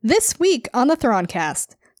This week on the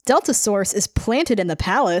Throncast, Delta Source is planted in the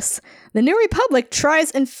palace, the New Republic tries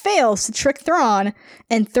and fails to trick Thrawn,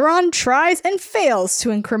 and Thrawn tries and fails to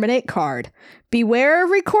incriminate Card. Beware of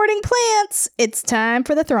recording plants, it's time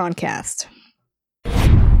for the Throncast.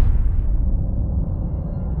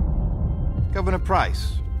 Governor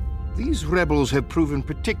Price, these rebels have proven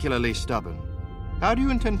particularly stubborn. How do you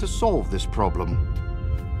intend to solve this problem?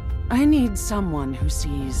 I need someone who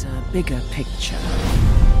sees a bigger picture.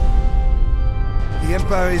 The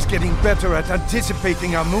Empire is getting better at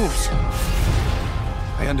anticipating our moves.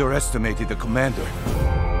 I underestimated the commander.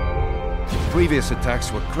 Previous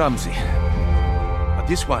attacks were clumsy, but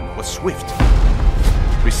this one was swift,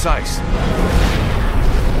 precise.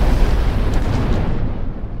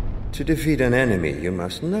 To defeat an enemy, you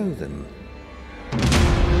must know them.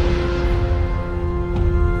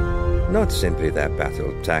 Not simply their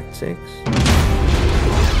battle tactics,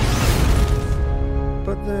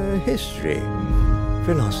 but their history,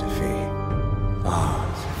 philosophy,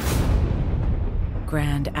 art.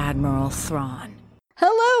 Grand Admiral Thrawn.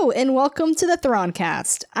 Hello, and welcome to the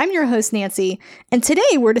Throncast. I'm your host, Nancy, and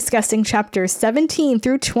today we're discussing chapters 17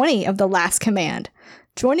 through 20 of The Last Command.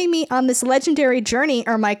 Joining me on this legendary journey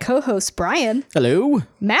are my co-hosts Brian. Hello.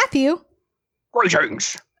 Matthew.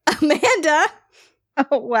 Greetings. Amanda.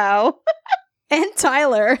 Oh, wow. And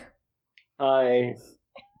Tyler. Hi.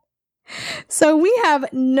 So we have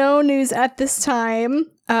no news at this time,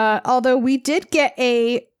 although we did get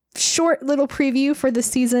a short little preview for the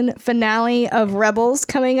season finale of Rebels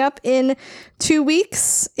coming up in 2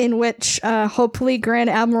 weeks, in which hopefully Grand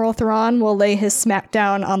Admiral Thrawn will lay his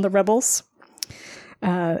smackdown on the Rebels.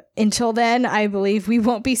 Until then, I believe we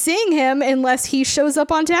won't be seeing him unless he shows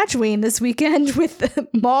up on Tatooine this weekend with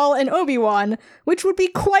Maul and Obi-Wan, which would be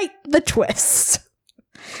quite the twist.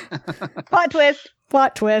 Plot twist.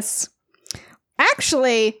 Plot twist.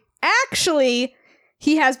 Actually,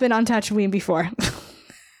 he has been on Tatooine before.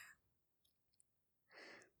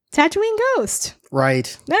 Tatooine Ghost.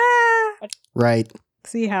 Right. Ah! Right.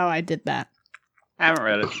 See how I did that. I haven't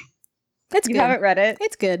read it. It's You good. haven't read it?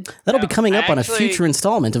 It's good. That'll be coming up on a actually- future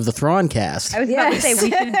installment of the Throncast. I was about to Yes. say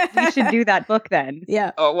we should do that book then.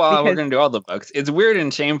 Yeah. Oh, well, we're Because- going to do all the books. It's weird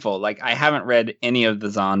and shameful. Like, I haven't read any of the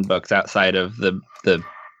Zahn books outside of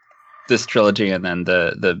this trilogy and then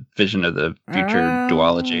the Vision of the Future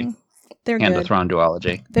duology They're and the good. Thrawn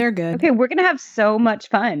duology. They're good. Okay, we're gonna have so much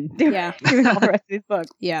fun doing, Yeah. doing all the rest of these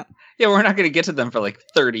books. Yeah. Yeah, we're not going to get to them for like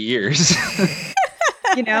 30 years.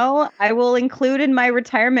 You know, I will include in my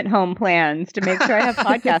retirement home plans to make sure I have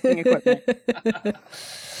podcasting equipment.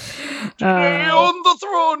 On the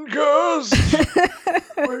Throncast,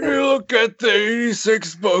 we look at the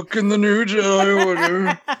 86th book in the New Jedi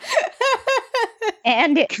Order.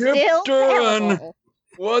 And it's still Captain. terrible.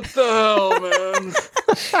 What the hell, man?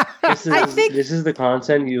 This is the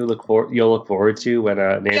content you'll look forward to when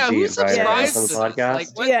Nancy Yeah, who and Brian subscribes on to the this? podcast. Like,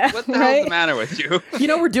 what, Yeah, what the hell's right? the matter with you? You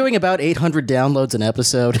know, we're doing about 800 downloads an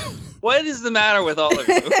episode. What is the matter with all of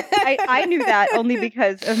you? I knew that only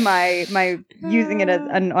because of my using it as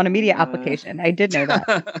on a media application. I did know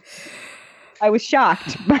that. I was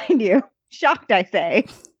shocked, mind you. Shocked, I say.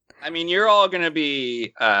 I mean, you're all going to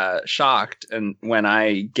be shocked and when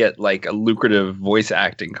I get like a lucrative voice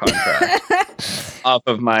acting contract off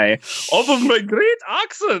of my great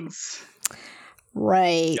accents.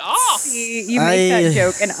 Right. You make that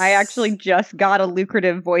joke, and I actually just got a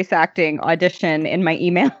lucrative voice acting audition in my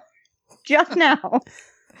email just now.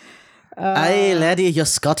 Aye, laddie, your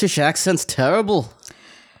Scottish accent's terrible.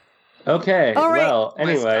 Okay, All right. well,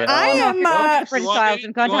 anyway. I am, Different You want styles me-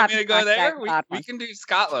 and going you to want have me to to go talk there? about We that can do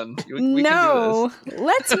Scotland. We No. can do this.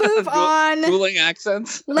 Let's move on. Dueling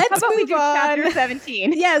accents. How Let's about we move do on. chapter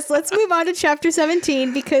 17? Yes, let's move on to chapter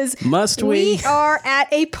 17 because Must we we? are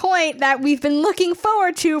at a point that we've been looking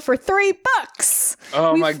forward to for 3 books.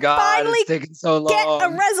 Oh We my god, finally it's taking so Get a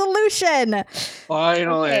long. resolution.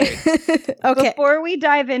 Finally. Okay. Before we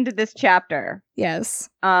dive into this chapter, Yes.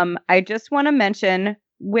 I just want to mention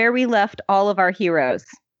where we left all of our heroes.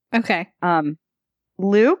 Okay.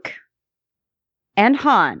 Luke and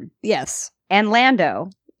Han Yes. and Lando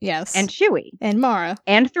Yes. and Chewie And Mara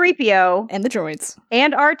and 3PO and the droids.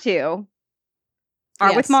 and R2 are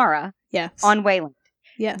Yes. with Mara Yes. on Wayland.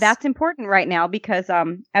 Yes. That's important right now because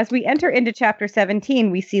as we enter into chapter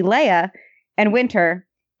 17, we see Leia and Winter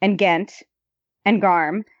and Ghent and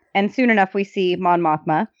Garm, and soon enough we see Mon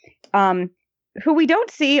Mothma. Who we don't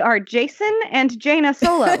see are Jason and Jaina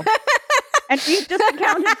Solo. And we've just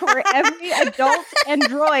accounted for every adult and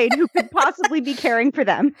droid who could possibly be caring for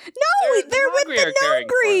them. No, they're with the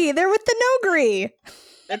Nogri. They're with the Nogri.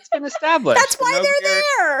 It's been established. That's why they're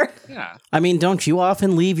there. Yeah. I mean, don't you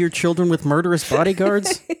often leave your children with murderous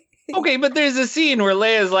bodyguards? Okay, but there's a scene where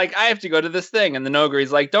Leia's like, I have to go to this thing. And the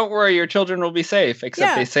Nogri's like, don't worry, your children will be safe.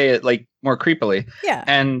 Except they say it like more creepily. Yeah.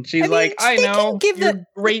 And she's like, I know, you're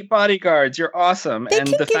great bodyguards. You're awesome. They and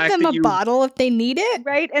can the give fact them that a bottle if they need it.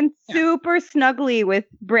 Right? And super snuggly with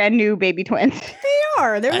brand new baby twins. They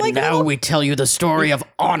are. They're and like now we tell you the story of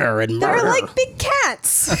honor and murder. They're like big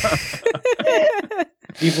cats.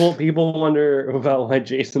 People wonder about why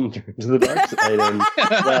Jason turned to the dark side, and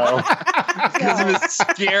well, because of his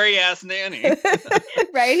scary ass nanny.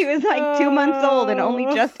 Right? He was like 2 months old and only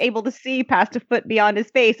just able to see past a foot beyond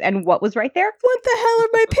his face. And what was right there? What the hell are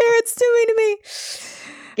my parents doing to me?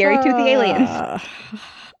 Scary toothy aliens.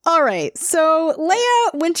 All right, so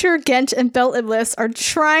Leia, Winter, Ghent, and Bel Iblis are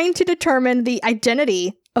trying to determine the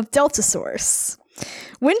identity of Delta Source.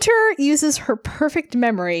 Winter uses her perfect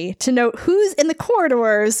memory to note who's in the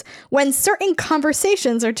corridors when certain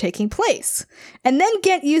conversations are taking place. And then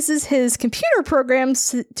Ghent uses his computer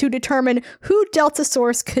programs to determine who Delta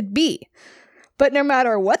Source could be. But no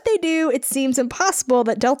matter what they do, it seems impossible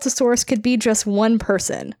that Delta Source could be just one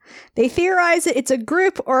person. They theorize that it's a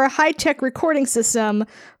group or a high-tech recording system,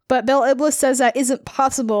 but Bel Iblis says that isn't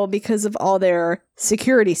possible because of all their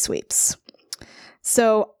security sweeps.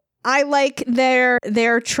 So I like they're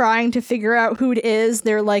trying to figure out who it is.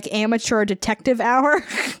 They're like amateur detective hour.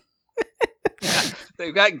 Yeah,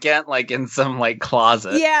 they've got Ghent like in some like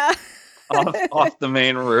closet. Yeah. off the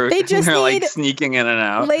main route. They're like sneaking in and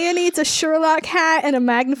out. Leia needs a Sherlock hat and a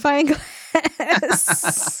magnifying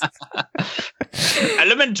glass.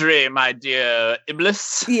 Elementary, my dear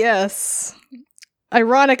Iblis. Yes.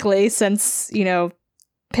 Ironically, since,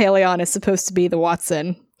 Paleon is supposed to be the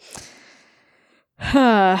Watson.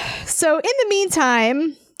 So in the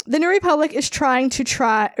meantime, the New Republic is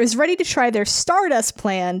ready to try their Stardust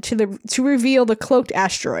plan to reveal the cloaked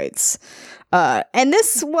asteroids. And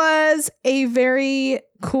this was a very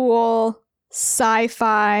cool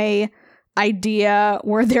sci-fi idea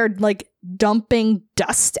where they're like dumping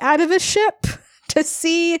dust out of a ship to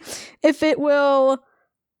see if it will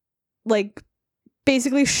like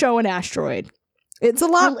basically show an asteroid. It's a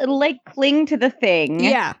lot. It'll like cling to the thing.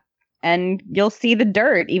 Yeah. And you'll see the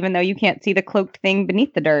dirt, even though you can't see the cloaked thing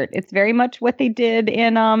beneath the dirt. It's very much what they did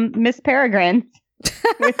in Miss Peregrine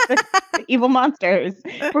with the evil monsters.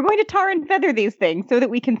 We're going to tar and feather these things so that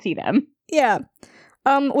we can see them. Yeah.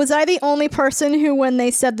 Was I the only person who, when they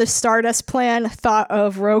said the Stardust plan, thought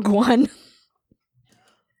of Rogue One?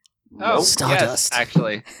 Oh, Stardust. Yes,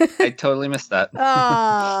 actually. I totally missed that.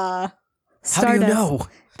 Stardust. How do you know?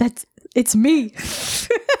 It's me.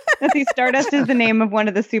 See, Stardust is the name of one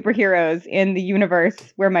of the superheroes in the universe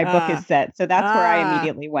where my book is set. So that's where I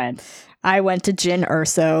immediately went. I went to Jyn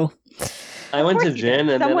Erso. I went to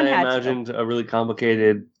Jyn, and then I imagined a really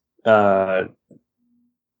complicated video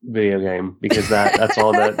game because that's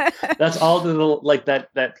all that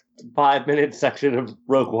 5-minute section of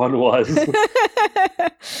Rogue One was.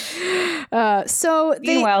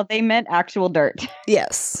 Meanwhile, they meant actual dirt.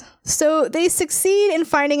 Yes. So they succeed in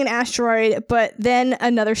finding an asteroid, but then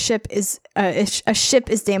another ship is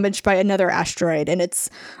damaged by another asteroid, and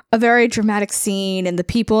it's a very dramatic scene. And the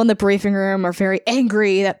people in the briefing room are very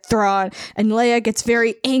angry that Thrawn, and Leia gets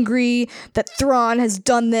very angry that Thrawn has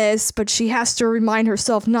done this, but she has to remind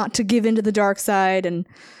herself not to give in to the dark side, and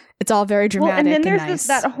it's all very dramatic. Well, and then there's nice.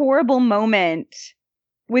 that horrible moment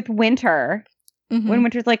with Winter. Mm-hmm. When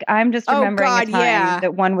Winter's like, I'm just remembering a time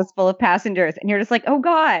that one was full of passengers. And you're just like, oh,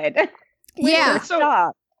 God. Yeah.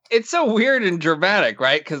 Stop. It's so weird and dramatic,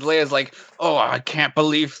 right? Because Leia's like, oh, I can't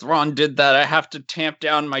believe Thrawn did that. I have to tamp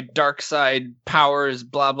down my dark side powers,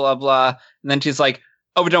 blah, blah, blah. And then she's like,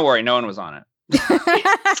 oh, but don't worry. No one was on it.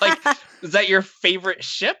 It's like, is that your favorite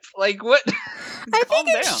ship? Like, what? I think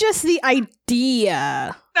it's just the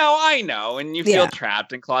idea. No, I know. And you feel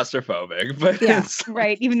trapped and claustrophobic. But it's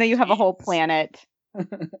right. Even though you have a whole planet.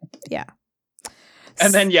 Yeah.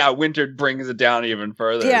 And then, Winter brings it down even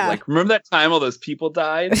further. Yeah. Like, remember that time all those people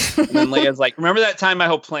died? And then Leia's like, remember that time my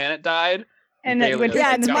whole planet died? And then Winter's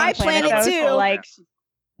it's my planet too. Like,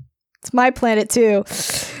 it's my planet too.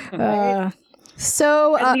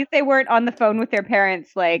 So at least they weren't on the phone with their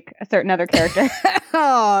parents like a certain other character.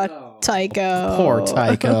 Tycho. Poor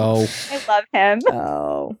Tycho. I love him.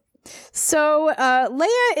 Oh. So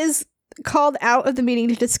Leia is called out of the meeting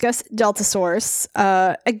to discuss Delta Source.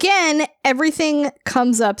 Again, everything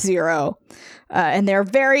comes up zero. And they're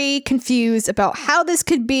very confused about how this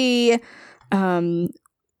could be.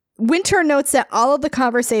 Winter notes that all of the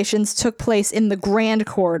conversations took place in the Grand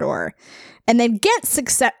Corridor. And then Ghent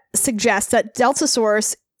suggests that Delta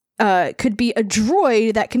Source could be a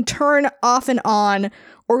droid that can turn off and on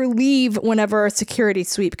or leave whenever a security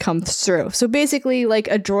sweep comes through. So basically like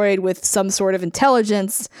a droid with some sort of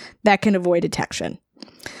intelligence that can avoid detection.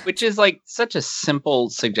 Which is like such a simple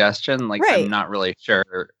suggestion. Like, Right. I'm not really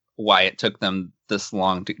sure why it took them this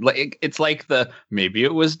long to, like, it's like maybe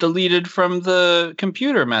it was deleted from the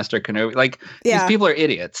computer, Master Kenobi. Like, Yeah. these people are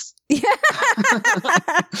idiots. Yeah.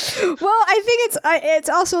 Well, I think it's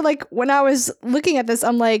also like when I was looking at this,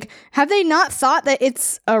 I'm like, have they not thought that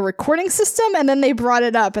it's a recording system? And then they brought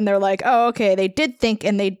it up and they're like, oh, okay, they did think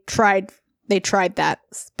and they tried that,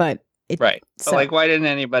 but it, Right. So- But like, why didn't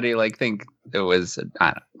anybody like think it was,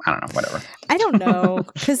 I don't know, whatever. I don't know,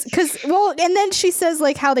 because well, and then she says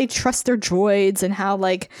like how they trust their droids and how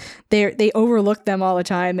like they overlook them all the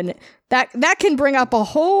time, and that can bring up a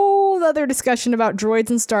whole other discussion about droids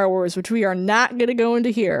in Star Wars, which we are not going to go into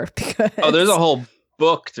here because Oh, there's a whole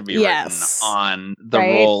book to be Yes. written on the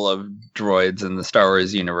Right. role of droids in the Star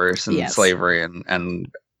Wars universe and Yes. slavery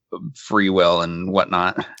and free will and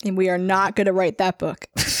whatnot. and we are not going to write that book.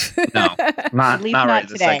 No, not At least not not right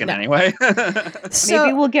this today. second anyway.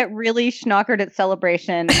 Maybe we'll get really schnockered at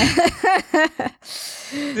Celebration.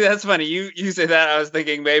 That's funny. You say that. I was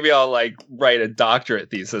thinking maybe I'll like write a doctorate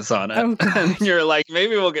thesis on it. Oh, God. And you're like,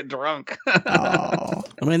 maybe we'll get drunk. Oh.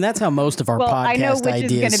 I mean, that's how most of our Well, I know podcast which is going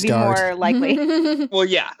ideas to be start. more likely. Well,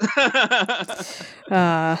 yeah.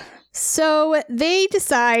 So they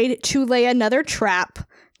decide to lay another trap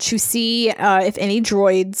to see if any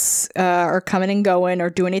droids are coming and going or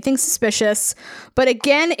do anything suspicious. But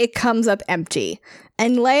again, it comes up empty.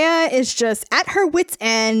 And Leia is just at her wit's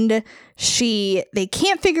end. They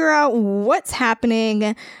can't figure out what's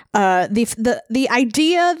happening. The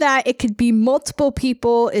idea that it could be multiple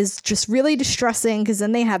people is just really distressing, because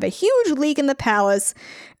then they have a huge leak in the palace.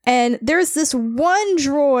 And there's this one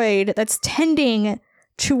droid that's tending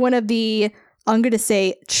to one of the, I'm going to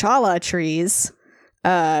say, chala trees,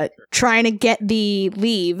 trying to get the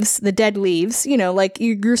leaves, the dead leaves, you know, like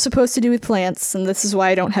you're supposed to do with plants. And this is why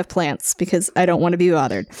I don't have plants, because I don't want to be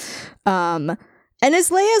bothered. And as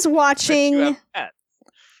Leia's You watching, have pets.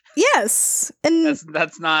 yes, and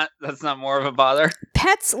That's not more of a bother.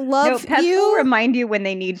 pets No, love pets you. will remind you when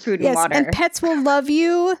they need food and Yes, water. and pets will love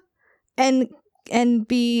you and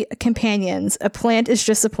be companions. A plant is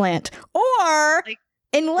just a plant. Or Like-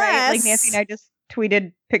 unless Right? Like Nancy and I just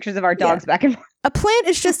tweeted pictures of our dogs back and forth. a plant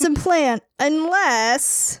is just a plant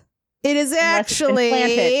unless it is Unless it's actually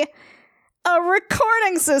implanted. a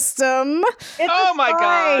recording system, Oh my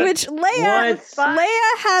God. which Leia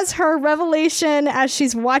has her revelation as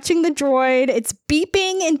she's watching the droid. It's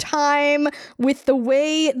beeping in time with the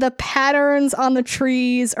way the patterns on the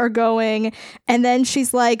trees are going. And then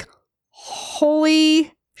she's like,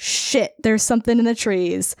 holy shit, there's something in the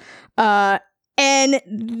trees. And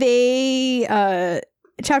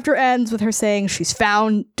chapter ends with her saying she's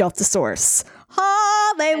found Delta Source.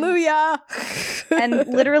 Hallelujah! And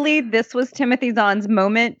literally, this was Timothy Zahn's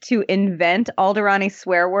moment to invent Alderani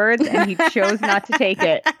swear words, and he chose not to take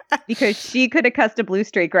it because she could have cussed a blue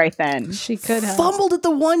streak right then. She could have. Fumbled at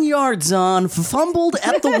the 1 yard zone. Fumbled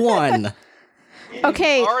at the one.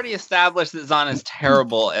 Okay. Already established that Zahn is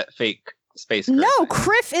terrible at fake space cursing. No,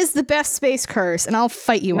 Criff is the best space curse, and I'll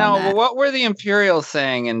fight you No, on that. what were the Imperials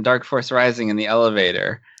saying in Dark Force Rising in the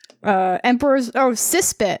elevator? Emperor's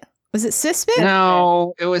Sispit. Was it Sispit?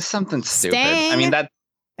 No, it was something stupid. Stang? I mean that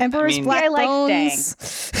Emperor's Black I like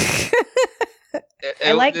Bones.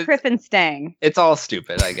 I like it- Criff and Stang. It's all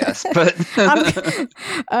stupid, I guess. But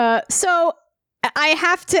So I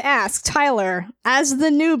have to ask, Tyler, as the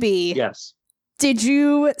newbie, Yes. did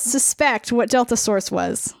you suspect what Delta Source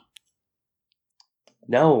was?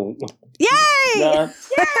 No. Yay! Not.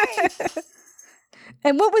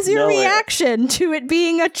 And what was your No, reaction to it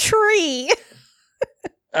being a tree?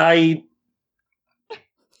 I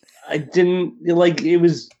didn't like it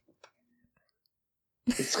was.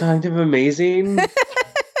 It's kind of amazing.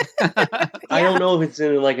 I don't know if it's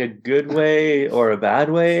in like a good way or a bad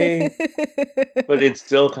way, but it's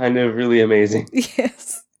still kind of really amazing.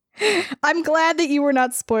 Yes. I'm glad that you were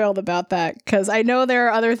not spoiled about that, because I know there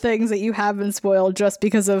are other things that you have been spoiled just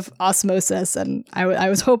because of osmosis, and I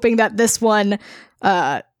was hoping that this one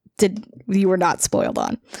you were not spoiled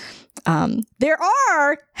on. There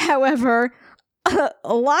are, however,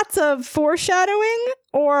 lots of foreshadowing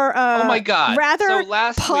or oh my God. rather so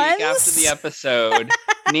last puns? week after the episode,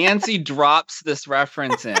 Nancy drops this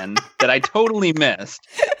reference in that I totally missed.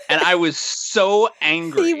 And I was so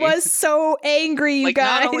angry. He was so angry, you like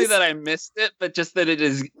guys. not only that I missed it, but just that it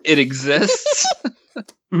exists.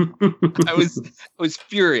 I was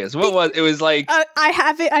furious. What was it? Was like I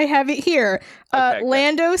have it here. Okay, good.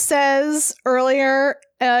 Lando says earlier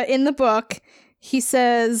in the book, he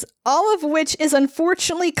says, all of which is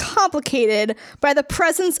unfortunately complicated by the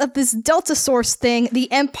presence of this Delta Source thing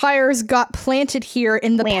the Empire's got planted here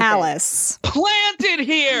in the palace. planted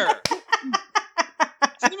here.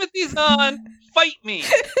 Timothy Zahn, fight me.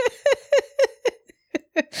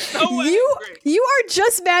 So You are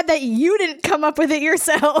just mad that you didn't come up with it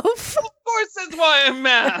yourself. Of course, that's why I'm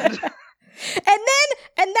mad. And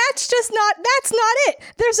that's not it.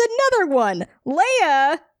 There's another one.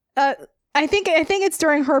 Leia, I think it's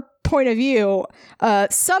during her point of view.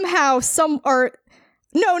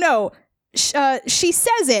 She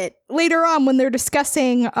says it later on when they're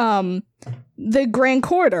discussing the Grand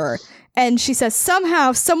Corridor, and she says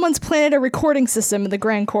somehow someone's planted a recording system in the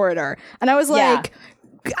Grand Corridor, and I was like,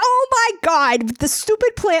 oh my god, the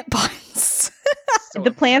stupid plant puns.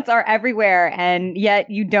 The plants are everywhere, and yet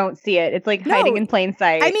you don't see it. It's like hiding in plain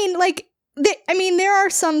sight. I mean, there are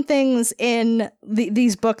some things in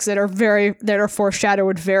these books that are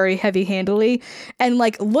foreshadowed very heavy-handedly, and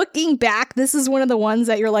like looking back, this is one of the ones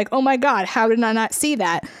that you're like, oh my god, how did I not see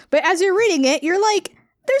that? But as you're reading it, you're like,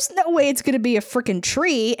 there's no way it's gonna be a freaking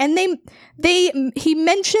tree. And he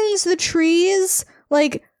mentions the trees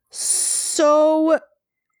like so.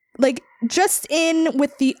 Like, just in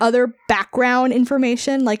with the other background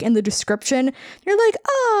information, like in the description, you're like,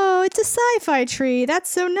 oh, it's a sci-fi tree. That's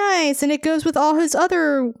so nice. And it goes with all his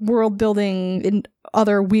other world building in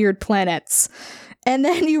other weird planets. And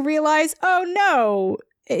then you realize, oh no,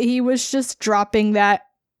 he was just dropping that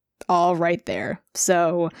all right there.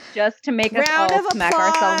 So just to make us all smack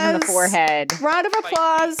ourselves in the forehead. Round of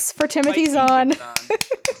applause for Timothy Zahn.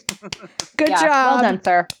 Good job. Well done,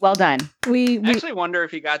 sir. Well done. I actually wonder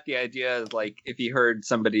if he got the idea, like, if he heard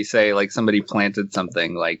somebody say, like, somebody planted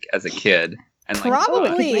something, like, as a kid. And, like,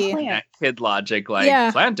 probably. That kid logic,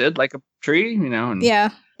 like, planted, like a tree, you know? And yeah.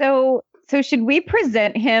 So should we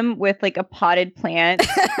present him with, like, a potted plant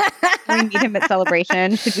when we meet him at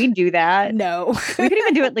Celebration? Should we do that? No. We could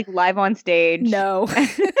even do it, like, live on stage. No.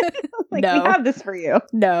 We have this for you.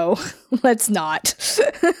 No, let's not.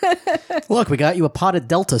 Look, we got you a potted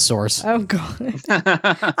Delta Source. Oh god.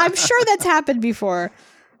 I'm sure that's happened before.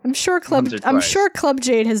 I'm sure Club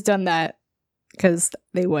Jade has done that, because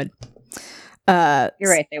they would. You're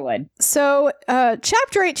right, they would. So,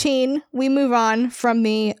 chapter 18, we move on from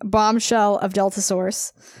the bombshell of Delta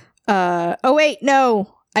Source. We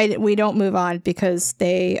don't move on because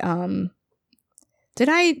they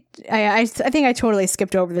I think I totally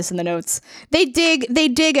skipped over this in the notes. They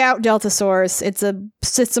dig out Delta Source. It's a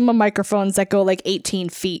system of microphones that go like 18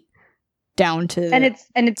 feet down to and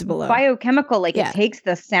it's below. Biochemical. Like it takes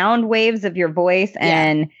the sound waves of your voice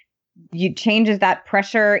and you changes that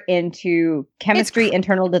pressure into chemistry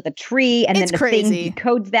internal to the tree, and then the thing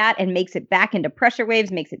decodes that and makes it back into pressure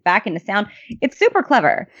waves, makes it back into sound. It's super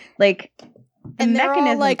clever. Like the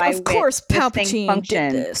mechanism like, by of course, which Palpatine this thing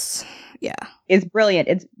functions did this. Yeah, is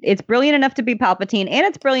brilliant. It's brilliant enough to be Palpatine, and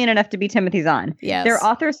it's brilliant enough to be Timothy Zahn. Yes. There are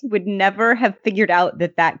authors who would never have figured out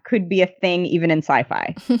that could be a thing, even in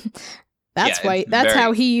sci-fi. That's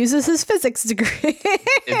how he uses his physics degree.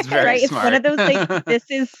 It's very right? smart. It's one of those things. This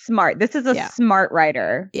is smart. This is a smart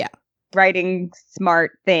writer. Yeah. Writing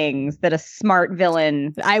smart things that a smart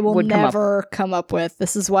villain would never come up with.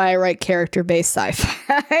 This is why I write character-based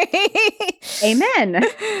sci-fi. Amen.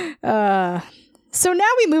 So now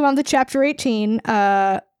we move on to chapter 18.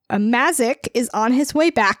 Mazik is on his way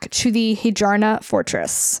back to the Hijarna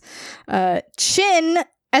fortress. Chin,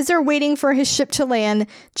 as they're waiting for his ship to land,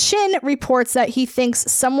 Chin reports that he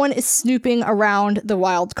thinks someone is snooping around the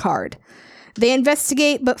wild card. They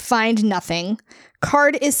investigate but find nothing.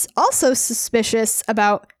 Card is also suspicious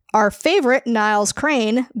about our favorite, Niles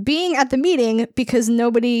Crane, being at the meeting because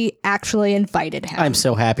nobody actually invited him. I'm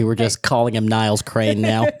so happy we're just calling him Niles Crane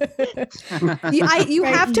now.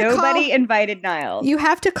 Nobody invited Niles. You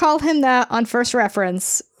have to call him that on first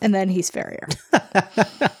reference, and then he's Farrier.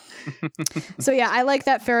 So yeah, I like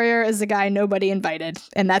that Farrier is the guy nobody invited,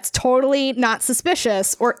 and that's totally not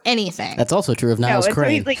suspicious or anything. That's also true of Niles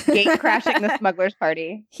Crane. He's like gate crashing the smugglers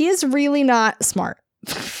party. He is really not smart.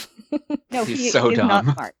 No, he's so dumb. Not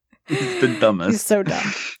smart. He's the dumbest. He's so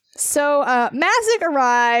dumb. So Mazik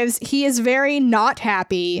arrives. He is very not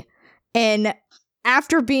happy, and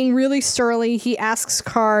after being really surly, he asks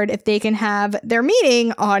Card if they can have their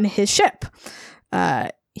meeting on his ship.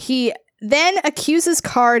 He then accuses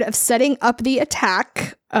Card of setting up the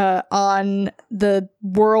attack on the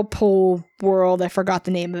Whirlpool world. I forgot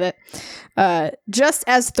the name of it. Just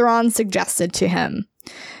as Thrawn suggested to him.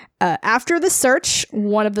 After the search,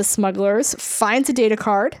 one of the smugglers finds a data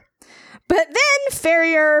card, but then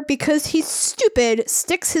Farrier, because he's stupid,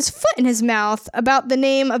 sticks his foot in his mouth about the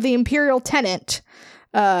name of the Imperial tenant,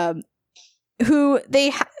 who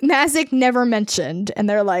Mazik never mentioned, and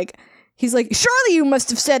they're like, he's like, surely you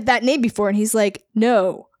must have said that name before, and he's like,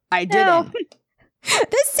 no, I didn't.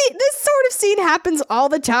 This sort of scene happens all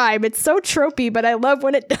the time. It's so tropey, but I love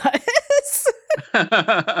when it does.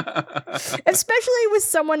 Especially with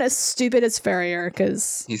someone as stupid as Farrier,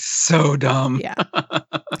 because he's so dumb. Yeah.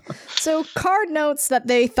 So Card notes that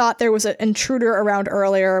they thought there was an intruder around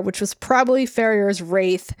earlier, which was probably Farrier's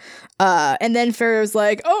wraith. And then Farrier's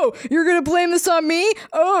like, "Oh, you're gonna blame this on me?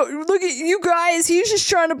 Oh, look at you guys! He's just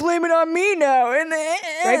trying to blame it on me now." And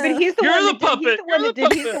right, but he's the one that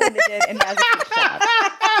did, and Mazik shot.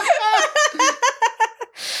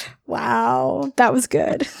 Wow, that was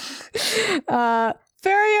good.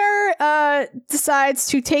 Farrier decides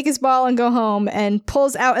to take his ball and go home and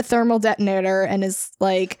pulls out a thermal detonator and is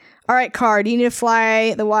like, all right, Card, you need to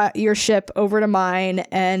fly your ship over to mine,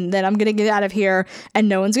 and then I'm going to get out of here, and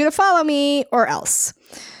no one's going to follow me, or else.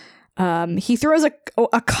 He throws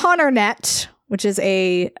a Connor net, which is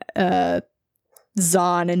a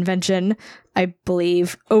Zahn invention, I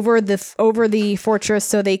believe, over the fortress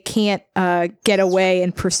so they can't get away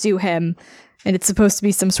and pursue him. And it's supposed to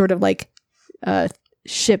be some sort of like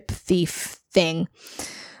ship thief thing.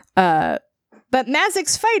 But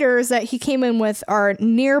Mazik's fighters that he came in with are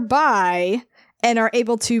nearby and are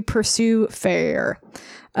able to pursue Farrier.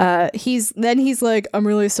 He's like, I'm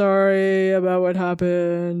really sorry about what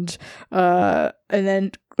happened. And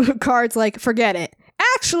then Card's like, forget it.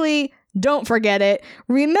 Actually, don't forget it.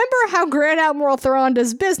 Remember how Grand Admiral Thrawn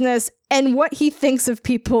does business and what he thinks of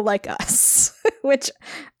people like us, which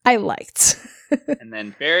I liked. And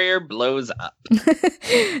then Farrier blows up.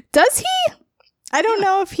 Does he? I don't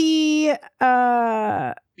know if he...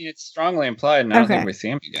 I mean, it's strongly implied, and I don't think we see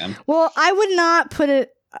him again. Well, I would not put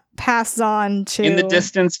it past Zahn to... In the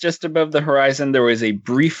distance, just above the horizon, there was a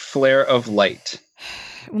brief flare of light.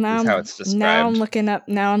 Now, how it's described. Now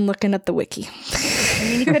I'm looking up the wiki. I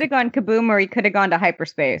mean, he could have gone kaboom, or he could have gone to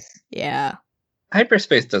hyperspace. Yeah.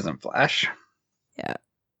 Hyperspace doesn't flash. Yeah.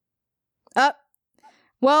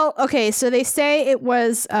 Well, okay, so they say it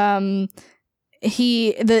was the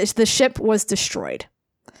ship was destroyed.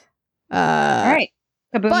 All right.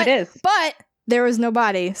 Kaboom it is. But there was no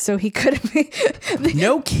body, so he could have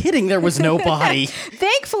No kidding, there was no body.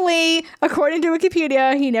 Thankfully, according to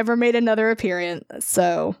Wikipedia, he never made another appearance,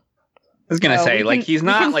 so... I was going to say, he's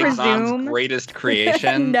not like Zahn's greatest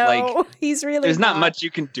creation. No, he's really There's not much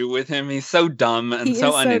you can do with him. He's so dumb and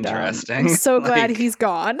so uninteresting. I'm so glad he's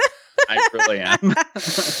gone. I really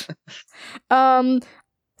am.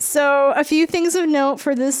 So a few things of note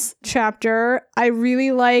for this chapter. I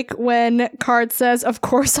really like when Card says, "Of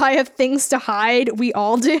course I have things to hide. We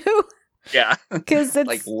all do." Yeah. Because it's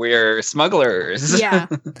like we're smugglers. Yeah.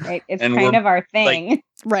 Right. It's kind of our thing.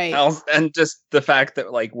 Right. And just the fact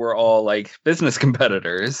that we're all business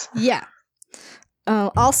competitors. Yeah.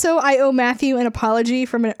 Also, I owe Matthew an apology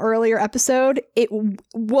from an earlier episode. It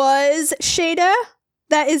was Shada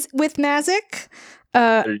that is with Mazik.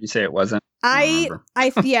 Or did you say it wasn't? I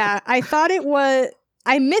thought it was.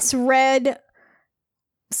 I misread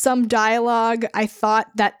some dialogue. I thought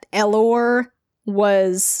that Elor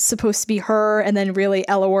was supposed to be her, and then really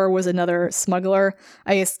Elor was another smuggler.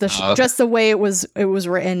 I guess just the way it was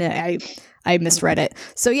written, I misread it.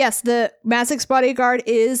 So yes, the Mazik's bodyguard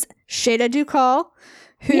is Shada Dukal,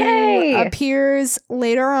 who appears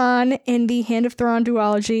later on in the Hand of Thrawn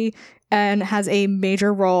duology and has a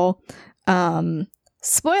major role.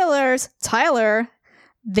 Spoilers, Tyler,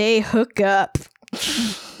 they hook up.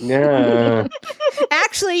 Yeah.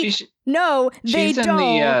 Actually, no, they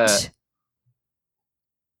don't.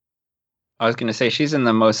 I was going to say she's in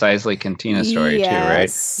the Mos Eisley Cantina story too,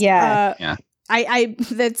 right? Yeah. Yeah. I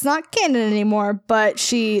that's not canon anymore, but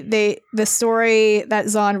the story that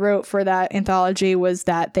Zahn wrote for that anthology was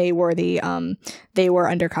that they were they were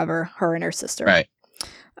undercover, her and her sister. Right.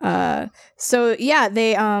 So yeah,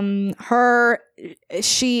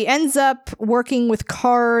 she ends up working with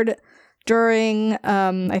Card during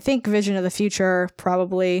I think Vision of the Future,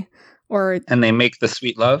 probably. And they make the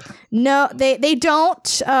sweet love? No, they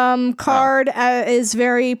don't. Card is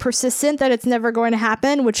very persistent that it's never going to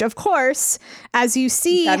happen, which of course, as you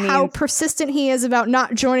see how persistent he is about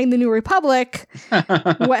not joining the New Republic,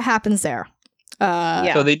 what happens there?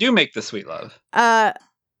 So they do make the sweet love.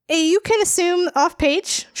 You can assume off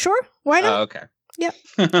page. Sure. Why not? Oh, okay. Yep.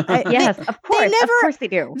 Yes, of course they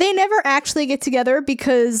do. They never actually get together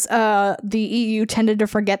because the EU tended to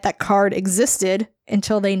forget that Card existed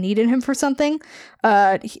until they needed him for something.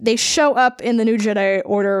 They show up in the New Jedi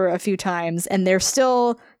Order a few times, and they're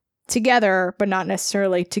still together, but not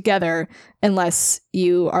necessarily together unless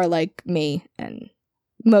you are like me and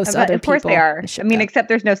most other people. Of course they are. I mean, except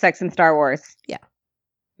there's no sex in Star Wars. Yeah.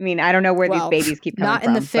 I mean, I don't know where these babies keep coming not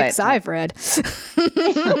from. Not in the fics I've read.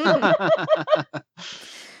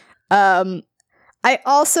 I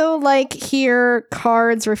also like hear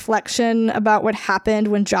Card's reflection about what happened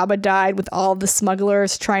when Jabba died with all the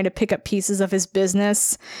smugglers trying to pick up pieces of his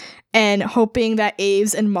business and hoping that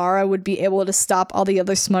Aves and Mara would be able to stop all the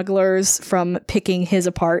other smugglers from picking his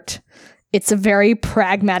apart. It's a very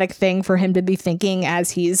pragmatic thing for him to be thinking as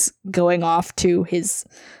he's going off to his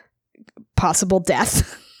possible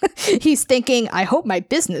death. He's thinking, I hope my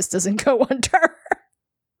business doesn't go under.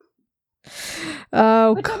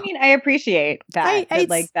 Oh, which, I mean, I appreciate that.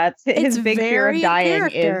 Like, that's his big fear of dying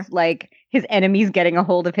is like his enemies getting a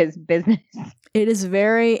hold of his business. It is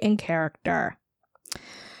very in character.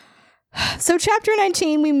 So, chapter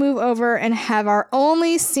 19, we move over and have our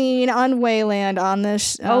only scene on Wayland on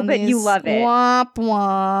this. But you love it. Womp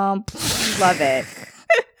womp. You love it.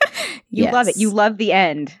 You love it. You love the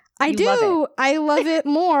end. I do. I love it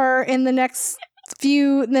more in the next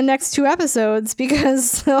two episodes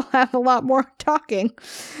because they'll have a lot more talking.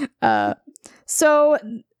 So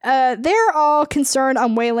they're all concerned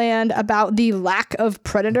on Wayland about the lack of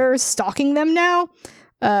predators stalking them now.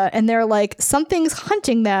 And they're like, something's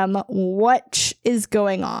hunting them. What is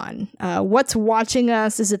going on? What's watching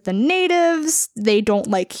us? Is it the natives? They don't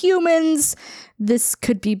like humans. This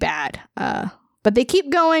could be bad. But they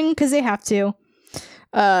keep going because they have to.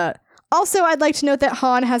 Also, I'd like to note that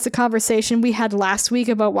Han has a conversation we had last week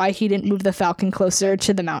about why he didn't move the Falcon closer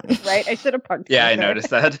to the mountain. Right? I should have parked. Yeah, I noticed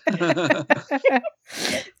that.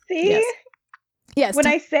 See? Yes. When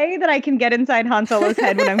I say that I can get inside Han Solo's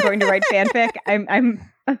head when I'm going to write fanfic, I'm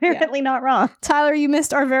apparently not wrong. Tyler, you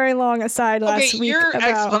missed our very long aside last week. Your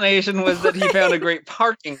explanation was that he found a great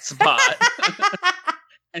parking spot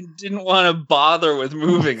and didn't want to bother with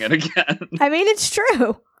moving it again. I mean, it's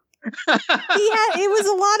true. It was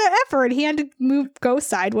a lot of effort. He had to go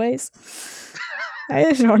sideways.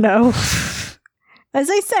 I don't know.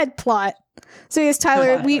 As I said, plot. So yes,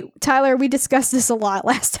 Tyler, we discussed this a lot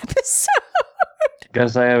last episode.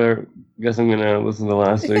 Guess I'm gonna listen to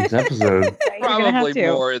last week's episode. Probably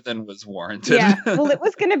more than was warranted. Yeah. Well, it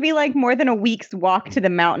was gonna be like more than a week's walk to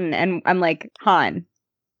the mountain, and I'm like, Han,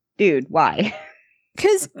 dude, why?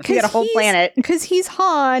 Because he got a whole planet. Because he's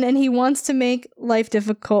Han and he wants to make life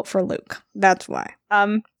difficult for Luke. That's why.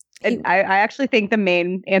 I actually think the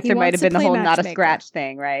main answer might have been the whole not a scratch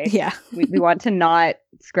thing, right? Yeah. we want to not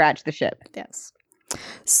scratch the ship. Yes.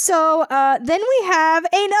 So then we have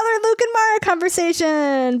another Luke and Mara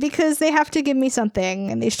conversation because they have to give me something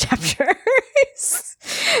in these chapters.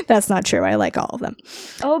 That's not true. I like all of them.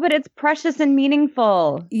 Oh, but it's precious and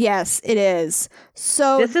meaningful. Yes, it is.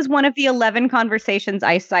 So this is one of the 11 conversations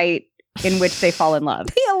I cite in which they fall in love.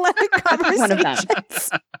 The 11 conversations. One of them.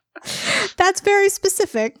 That's very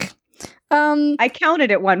specific. I counted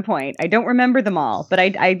at one point. I don't remember them all, but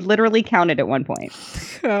I literally counted at one point.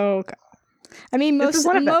 Oh, God. I mean,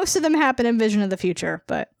 most of them happen in Vision of the Future,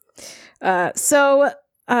 but so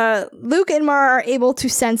Luke and Mara are able to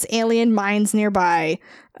sense alien minds nearby.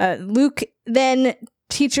 Luke then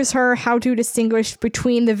teaches her how to distinguish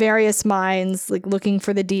between the various minds, like looking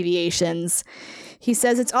for the deviations. He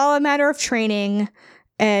says it's all a matter of training,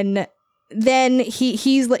 and then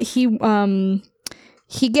he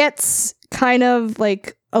gets kind of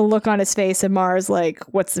like a look on his face, and Mara's like,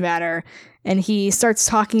 "What's the matter?" And he starts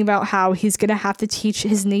talking about how he's going to have to teach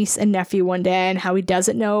his niece and nephew one day and how he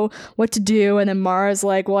doesn't know what to do. And then Mara's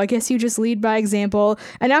like, well, I guess you just lead by example.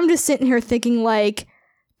 And I'm just sitting here thinking like,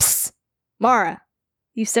 psst, Mara,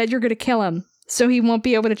 you said you're going to kill him, so he won't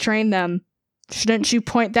be able to train them. Shouldn't you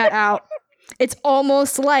point that out? It's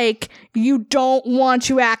almost like you don't want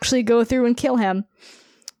to actually go through and kill him.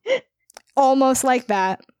 Almost like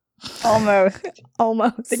that. Almost.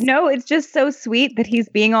 But no, it's just so sweet that he's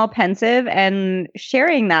being all pensive and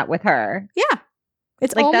sharing that with her. Yeah.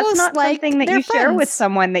 It's like almost that's not like something that you share with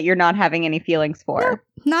someone that you're not having any feelings for. Nope,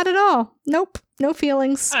 not at all. Nope. No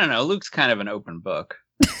feelings. I don't know. Luke's kind of an open book.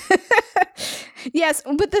 Yes,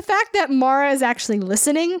 but the fact that Mara is actually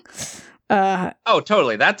listening. Oh,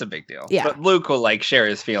 totally. That's a big deal. Yeah. But Luke will like share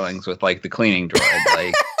his feelings with like the cleaning droid.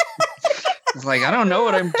 Like he's like, I don't know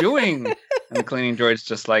what I'm doing. And the cleaning droid's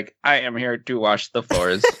just like, I am here to wash the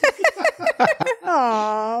floors.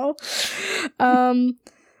 Aww.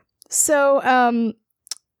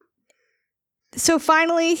 So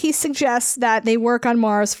finally he suggests that they work on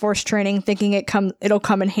Mara's force training, thinking it'll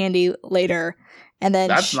come in handy later. And then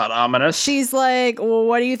That's not ominous. she's like, "Well,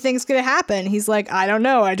 what do you think's gonna happen?" He's like, "I don't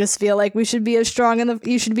know. I just feel like you should be as strong in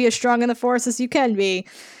the force as you can be."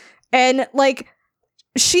 And like,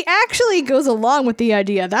 she actually goes along with the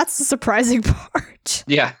idea. That's the surprising part.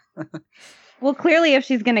 Yeah. Well, clearly, if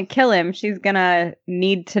she's going to kill him, she's going to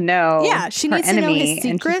need to know Yeah, she her needs to know enemy, his and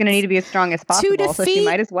she's secrets. going to need to be as strong as possible, so she defeat-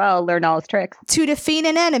 might as well learn all his tricks. To defeat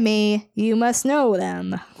an enemy, you must know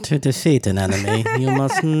them. To defeat an enemy, you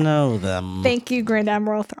must know them. Thank you, Grand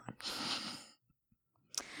Admiral Thrawn.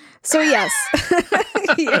 So yes,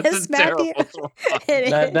 yes, That's a Matthew. terrible throw. It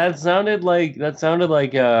is. That sounded like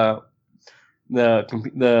the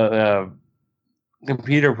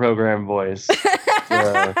computer program voice.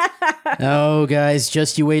 Oh, guys,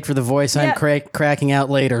 just you wait for the voice I'm cracking out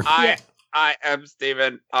later. I am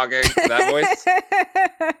Stephen Hawking. That voice.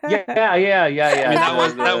 Yeah. I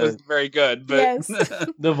mean, that was very good. But Yes.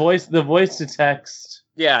 the voice to text.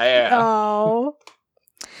 yeah. Oh.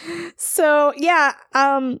 So yeah,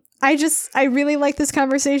 I really like this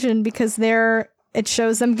conversation because it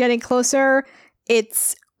shows them getting closer.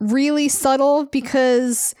 It's really subtle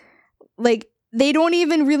because like they don't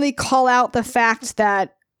even really call out the fact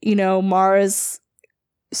that, Mara's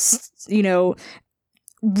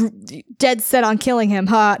dead set on killing him.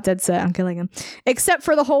 Dead set on killing him. Except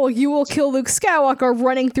for the whole "you will kill Luke Skywalker"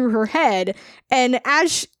 running through her head. And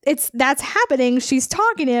as that's happening, she's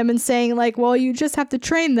talking to him and saying like, "Well, you just have to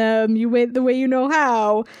train them. You wait the way you know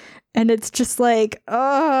how." And it's just like,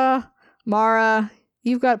 Mara,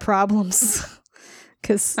 you've got problems.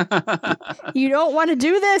 Because you don't want to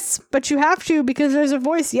do this, but you have to because there's a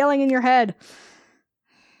voice yelling in your head.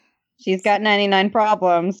 She's got 99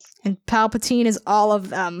 problems. And Palpatine is all of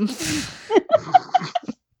them.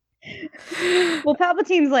 Well,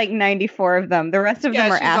 Palpatine's like 94 of them. The rest of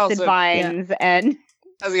them are she's acid also- vines and...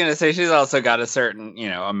 I was gonna say she's also got a certain,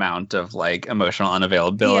 amount of like emotional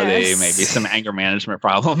unavailability, Yes. maybe some anger management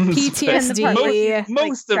problems. PTSD.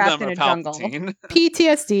 Most of trapped them in are a jungle. Palpatine.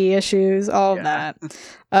 PTSD issues, all of Yeah.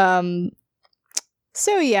 that.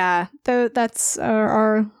 So yeah, that's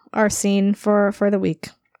our scene for the week.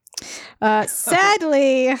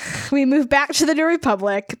 Sadly, we move back to the New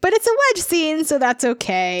Republic, but it's a wedge scene, so that's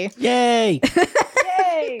okay. Yay!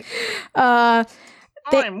 Yay!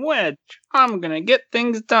 I'm Wedge. I'm gonna get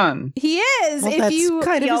things done. He is. Well, that's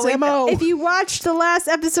kind of his MO. If you watched the last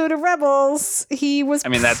episode of Rebels, he was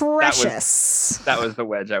precious. That was the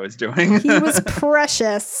Wedge I was doing. He was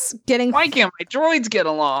precious. Why can't my droids get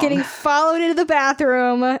along? Getting followed into the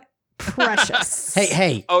bathroom. Precious.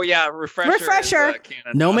 Hey. Oh yeah, refresher. is,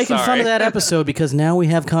 canon. No Oh, making fun sorry. of that episode because now we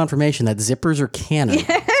have confirmation that zippers are canon.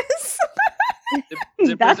 Yes.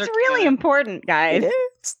 Zippers That's are really canon. important, guys.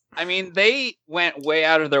 I mean, they went way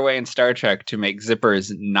out of their way in Star Trek to make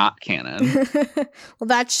zippers not canon. Well,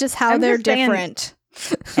 that's just how I'm they're just saying- different.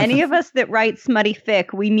 Any of us that write smutty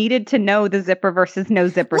fic, we needed to know the zipper versus no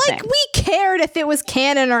zipper thing. Like, we cared if it was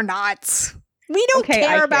canon or not. We don't Okay, I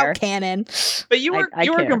care about care. canon. But you were I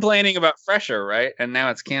you were care. complaining about Fresher, right? And now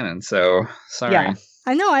it's canon. So sorry. Yeah.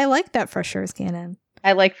 I know, I like that Fresher is canon.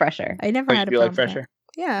 I like Fresher. I never Oh, had a you problem like with Fresher?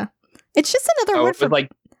 that. Yeah. It's just another Oh, word for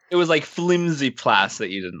it was like flimsy plas that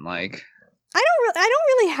you didn't like. I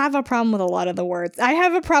don't really have a problem with a lot of the words. I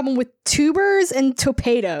have a problem with tubers and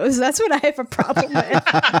torpedoes. That's what I have a problem with.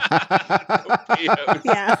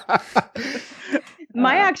 Yeah.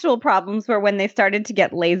 My actual problems were when they started to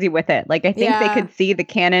get lazy with it. Like, I think Yeah. they could see the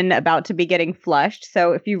canon about to be getting flushed.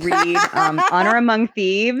 So if you read Honor Among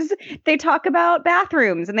Thieves, they talk about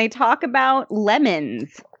bathrooms and they talk about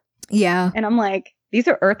lemons. Yeah. And I'm like, these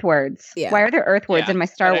are Earth words. Yeah. Why are there Earth words Yeah, in my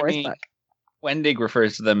Star but I Wars mean, book? Wendig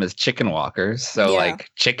refers to them as chicken walkers. So Yeah. like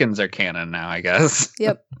chickens are canon now, I guess.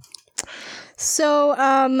 Yep. So,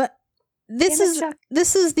 this Damn it, is Chuck.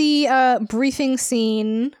 this is the briefing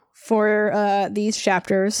scene for these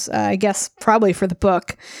chapters. I guess probably for the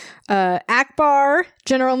book. Akbar,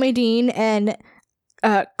 General Madine, and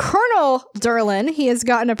Colonel Durlin, he has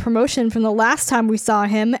gotten a promotion from the last time we saw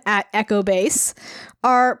him at Echo Base,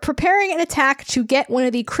 are preparing an attack to get one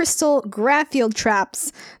of the crystal grav field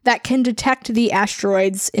traps that can detect the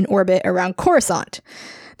asteroids in orbit around Coruscant.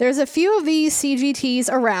 There's a few of these CGTs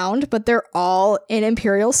around, but they're all in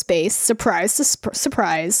Imperial space. Surprise,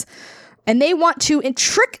 surprise. And they want to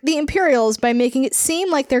trick the Imperials by making it seem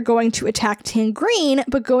like they're going to attack Tangreen,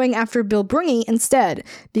 but going after Bilbringi instead,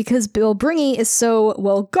 because Bilbringi is so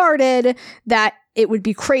well guarded that it would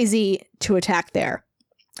be crazy to attack there.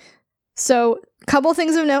 So, couple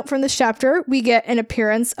things of note from this chapter. We get an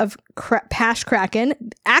appearance of Pash Kraken.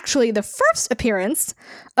 Actually, the first appearance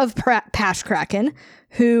of Pash Kraken,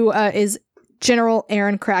 who is General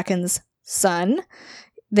Aaron Kraken's son.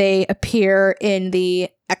 They appear in the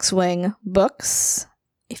X-Wing books.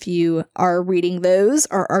 If you are reading those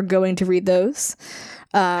or are going to read those.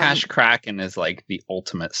 Pash Kraken is like the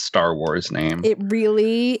ultimate Star Wars name. It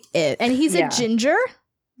really is. And he's a ginger.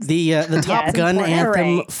 The Top Gun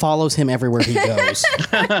anthem follows him everywhere he goes.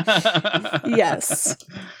 Yes.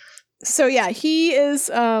 So yeah, he is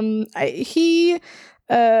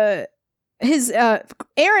his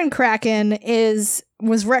Aaron Kraken was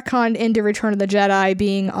retconned into Return of the Jedi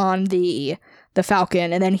being on the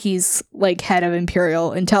Falcon, and then he's like head of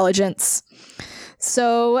Imperial intelligence.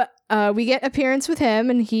 So we get appearance with him,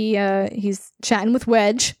 and he's chatting with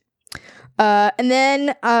Wedge. And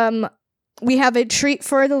then we have a treat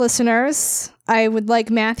for the listeners. I would like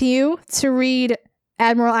Matthew to read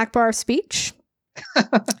Admiral Akbar's speech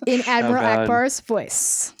in Admiral Akbar's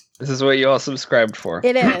voice. This is what you all subscribed for.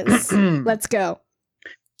 It is. Let's go.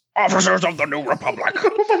 Officers of the New Republic,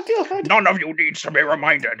 none of you needs to be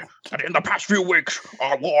reminded that in the past few weeks,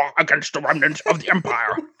 our war against the remnants of the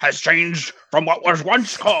Empire has changed from what was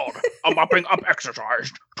once called a mopping up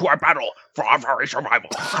exercise to a battle for our very survival.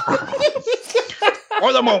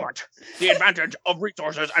 For the moment, the advantage of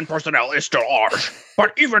resources and personnel is still ours,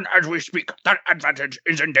 but even as we speak, that advantage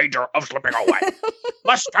is in danger of slipping away.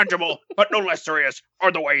 Less tangible, but no less serious,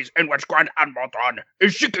 are the ways in which Grand Admiral Thrawn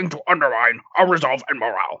is seeking to undermine our resolve and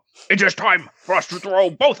morale. It is time for us to throw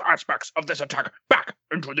both aspects of this attack back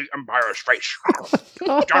into the Empire's face.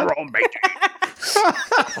 General Mayday.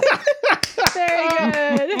 Very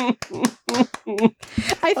good.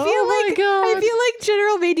 I feel like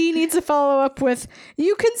General Mayday needs to follow up with,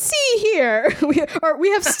 "You can see here, we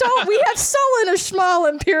have stolen a small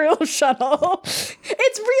Imperial shuttle."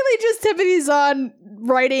 It's really just Timothy Zahn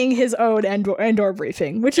writing his own Endor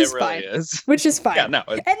briefing, which is fine. Which is fine. Yeah, no,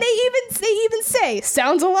 and they even say,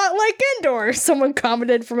 "Sounds a lot like Endor." Someone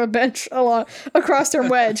commented from a bench across from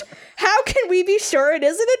Wedge. How can we be sure it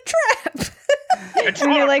isn't a trap?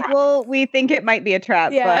 And you're like, well, we think it might be a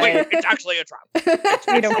trap. Yeah. But Wait, it's actually a trap.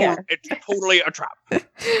 we don't care. It's totally a trap.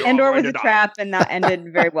 Endor was a trap, and that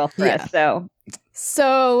ended very well for us.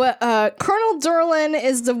 So Colonel Durlin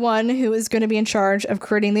is the one who is going to be in charge of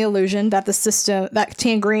creating the illusion that that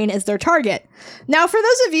Tangrene is their target. Now, for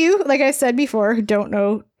those of you, like I said before, who don't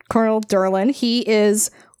know Colonel Durlin, he is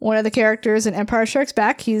one of the characters in Empire Strikes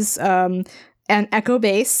Back. He's an Echo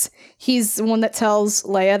Base. He's the one that tells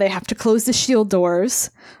Leia they have to close the shield doors.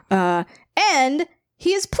 And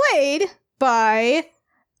he is played by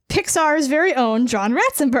Pixar's very own John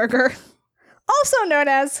Ratzenberger, also known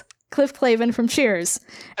as Cliff Clavin from Cheers.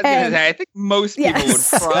 I think most people would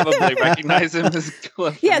probably recognize him as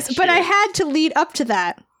Cliff. Yes, but I had to lead up to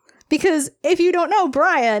that because if you don't know,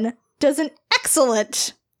 Brian does an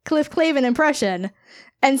excellent Cliff Clavin impression.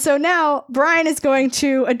 And so now Brian is going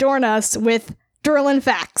to adorn us with Durlin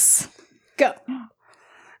facts. Go.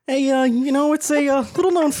 Hey, it's a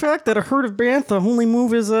little known fact that a herd of bantha only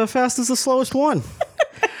move as fast as the slowest one.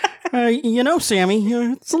 Sammy,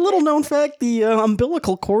 it's a little known fact the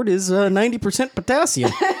umbilical cord is 90%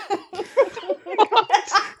 potassium.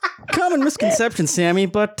 Common misconception, Sammy,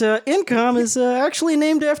 but Incom is actually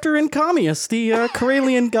named after Encomius, the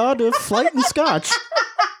Corellian god of flight and scotch.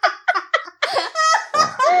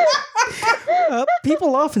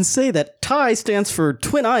 People often say that TIE stands for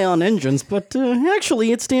Twin Ion Engines, but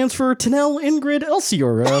actually it stands for Tanel Ingrid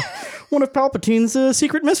Elsior, one of Palpatine's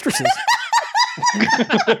secret mistresses.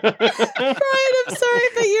 Brian, I'm sorry,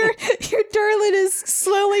 but your Durlin is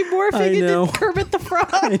slowly morphing into Kermit the Frog.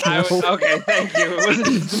 Okay, thank you. It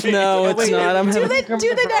wasn't no, it's not.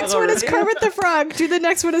 Do the next one as Kermit the Frog. Do the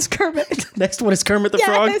next one as Kermit. Next one is Kermit the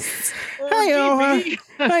Frog.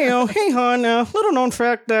 Hey, hon. Little known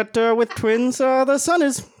fact that with twins, the son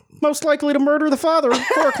is most likely to murder the father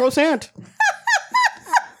or a close aunt.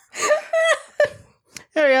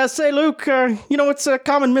 Hey, say, Luke, it's a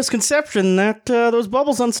common misconception that those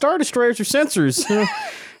bubbles on Star Destroyers are sensors.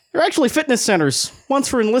 They're actually fitness centers. One's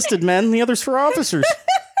for enlisted men, the other's for officers.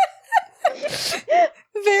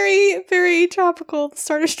 Very, very topical.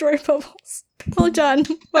 Star Destroyer bubbles. Well done.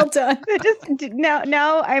 Well done.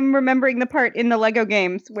 Now I'm remembering the part in the Lego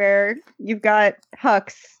games where you've got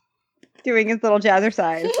Hux doing his little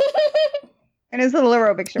jazzercise. And his little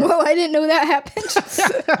aerobic shorts. Whoa, I didn't know that happened.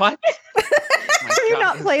 What? Have you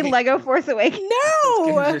not played Lego Force Awakens?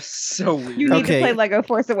 No! They're so weird. You need Okay. to play Lego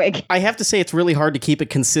Force Awakens. I have to say, it's really hard to keep a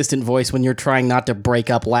consistent voice when you're trying not to break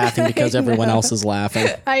up laughing because I everyone know. else is laughing.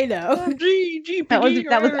 I know.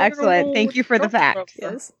 That was excellent. Thank you for the fact.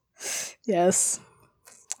 Yes. Yes.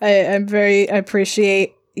 I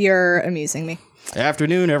appreciate your amusing me.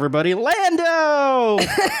 Afternoon, everybody. Lando!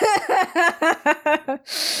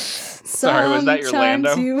 Sorry, was that your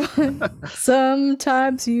Lando?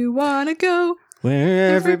 Sometimes you want to go.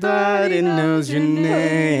 Where everybody knows your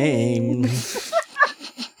name.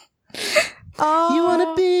 Oh. You want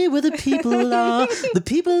to be where the people are. The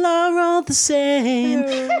people are all the same.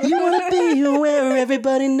 You want to be where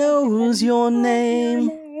everybody knows your name.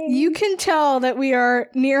 You can tell that we are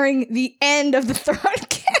nearing the end of the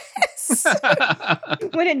Throncast.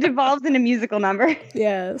 When it devolves into musical number.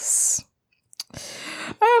 Yes.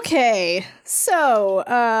 Okay, so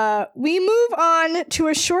we move on to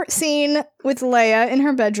a short scene with Leia in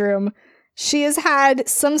her bedroom. She has had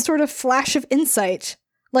some sort of flash of insight,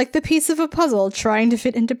 like the piece of a puzzle trying to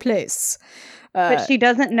fit into place. But she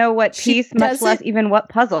doesn't know what she piece, much doesn't- less even what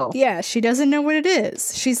puzzle. Yeah, she doesn't know what it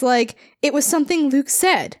is. She's like, it was something Luke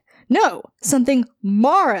said. No, something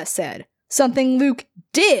Mara said. Something Luke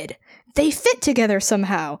did. They fit together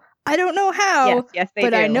somehow. I don't know how, Yes, they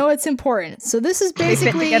but do. I know it's important. So this is They fit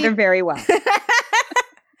basically... together very well.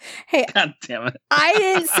 Hey, God damn it. I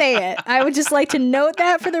didn't say it. I would just like to note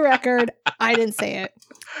that for the record. I didn't say it.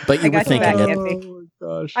 But I you were got you thinking back, it. Nancy.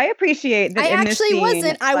 Gosh. I appreciate that. I in this actually scene,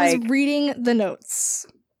 wasn't. I was like, reading the notes.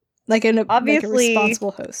 Like a Obviously-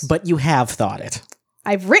 responsible host. But you have thought it.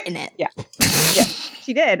 I've written it. Yeah. Yeah,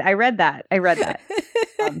 she did. I read that.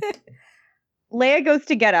 Leia goes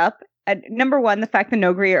to get up. Number one, the fact the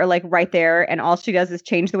Nogri are like right there, and all she does is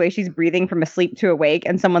change the way she's breathing from asleep to awake,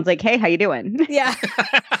 and someone's like, "Hey, how you doing?" Yeah.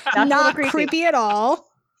 That's a Not little creepy at all.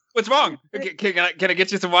 What's wrong? Can I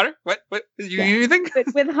get you some water? What? You need anything? But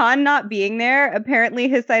with Han not being there, apparently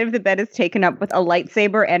his side of the bed is taken up with a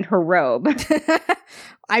lightsaber and her robe.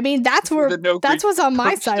 I mean, that's what's on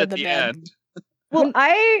my Perched side at of the bed. end. Well,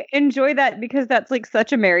 I enjoy that because that's like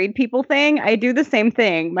such a married people thing. I do the same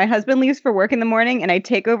thing. My husband leaves for work in the morning and I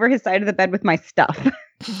take over his side of the bed with my stuff.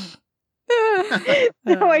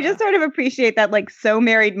 So I just sort of appreciate that like so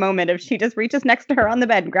married moment of she just reaches next to her on the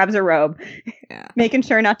bed and grabs her robe, Yeah. making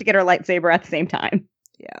sure not to get her lightsaber at the same time.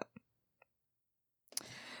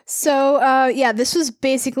 So, yeah, this was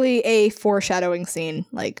basically a foreshadowing scene.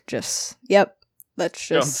 Like, just, yep, let's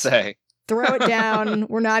Don't just say. throw it down.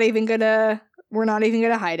 We're not even gonna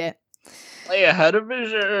hide it. Leia had a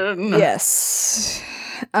vision. Yes.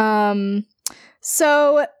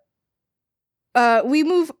 So, we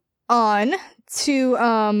move on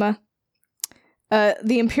to,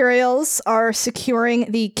 the Imperials are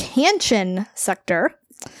securing the Kanchan sector.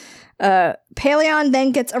 Paleon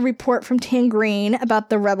then gets a report from Tangreen about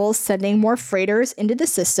the rebels sending more freighters into the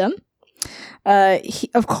system.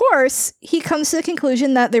 Of course, he comes to the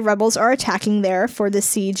conclusion that the rebels are attacking there for the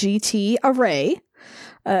CGT array.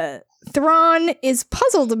 Thrawn is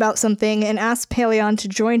puzzled about something and asks Paleon to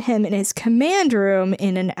join him in his command room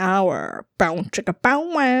in an hour. Bow chicka bow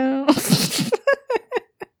wow.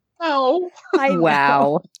 Oh. I know.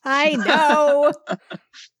 Wow. I know.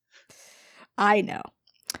 I know.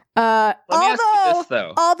 Let me ask you this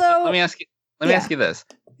though. although Let me ask you. Yeah. Ask you this.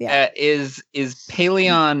 Yeah. Is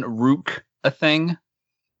Paleon Rook a thing?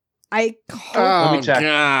 I hope Let me check.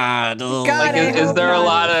 God. God, Like, I is hope there a not.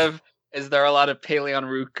 lot of Paleon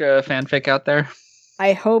Rook fanfic out there?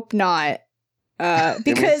 I hope not.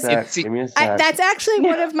 Because Give me a sec. that's actually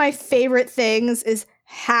one of my favorite things is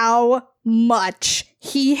how much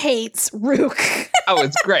he hates Rook. Oh,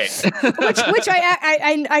 it's great. which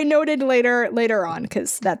I noted later on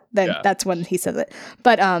because that's when he said it.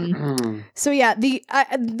 But so yeah,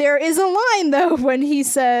 there is a line though when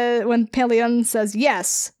Paleon says,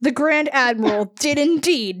 "Yes, the Grand Admiral did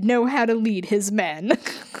indeed know how to lead his men."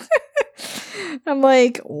 I'm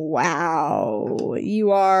like, wow,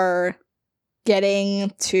 you are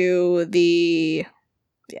getting to the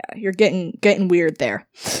you're getting weird there.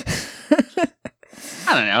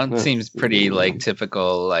 I don't know. It seems pretty like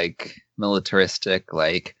typical, like militaristic.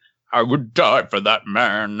 Like I would die for that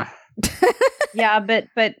man. Yeah, but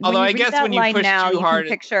Although when you I read guess that when you line push now, too you hard-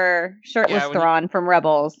 can picture shirtless Yeah, when you- Thrawn from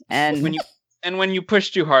Rebels, and when you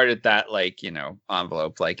push too hard at that, like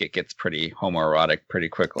envelope, like it gets pretty homoerotic pretty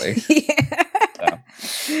quickly.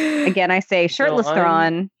 again, I say shirtless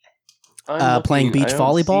I'm- Thrawn. Playing beach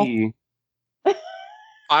volleyball? See.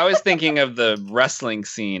 I was thinking of the wrestling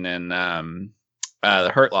scene in the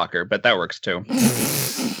Hurt Locker, but that works too.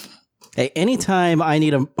 Hey, anytime I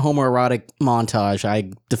need a homoerotic montage,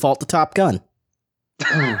 I default to Top Gun.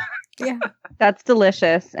 Yeah. That's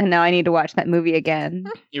delicious. And now I need to watch that movie again.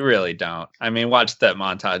 You really don't. I mean, watch that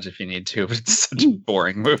montage if you need to, but it's such a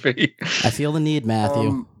boring movie. I feel the need,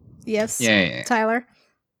 Matthew. Yes. Yeah. Tyler.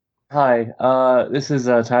 Hi, this is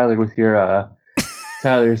Tyler with your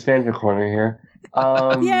Tyler's Fanfic Corner here.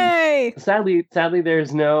 Yay! Sadly,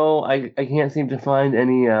 there's no. I can't seem to find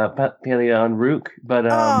any Palea on Rook, but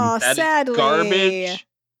Oh, That is sadly. garbage.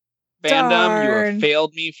 Fandom, you Darn. have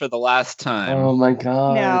failed me for the last time. oh my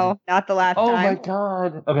god, No, not the last oh my time.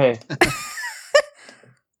 god. Okay.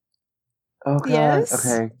 Oh god. Yes?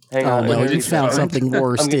 Okay. Hang Oh on. no, Okay, you found something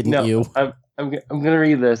worse, didn't no, you? I'm gonna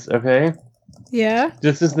read this. Okay. Yeah.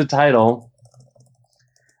 This is the title.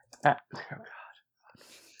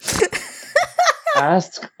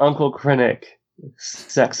 Ask Uncle Krennic.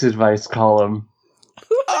 Sex advice column.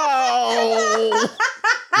 Oh!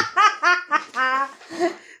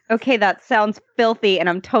 Okay, that sounds filthy, and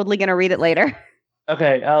I'm totally gonna read it later.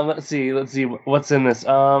 Okay, let's see what's in this.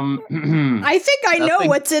 I think I know Nothing-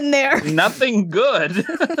 what's in there. Nothing good.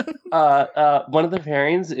 One of the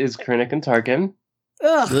pairings is Krennic and Tarkin.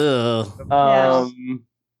 Ugh.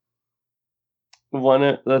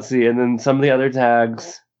 Let's see, and then some of the other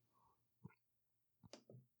tags.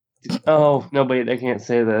 Oh no, wait, I can't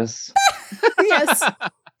say this. Yes.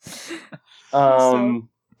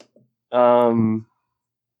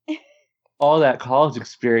 All that college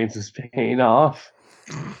experience is paying off.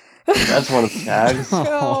 That's one of the tags.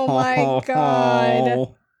 Oh my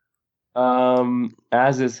God.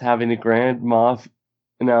 As is having a grand moff.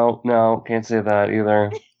 No, can't say that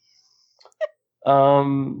either.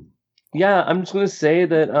 Yeah, I'm just gonna say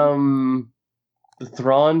that the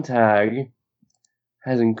Thrawn tag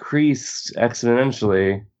has increased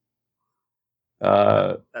exponentially.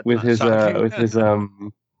 That's With not his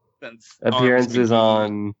shocking. Since appearances Arms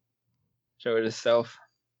on. Show it itself.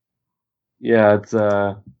 Yeah, it's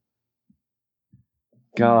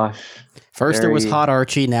gosh. First there was Very- Hot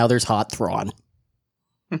Archie, now there's Hot Thrawn.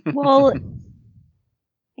 Well,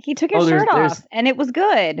 he took his there's- shirt off, and it was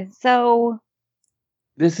good. So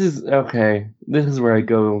This is okay. This is where I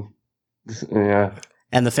go. Yeah.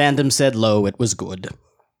 And the fandom said, lo, it was good.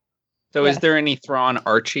 So Yeah. is there any Thrawn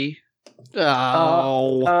Archie?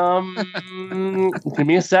 Oh. Give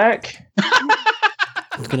me a sec.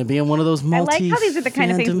 It's going to be in one of those I multi like how these are the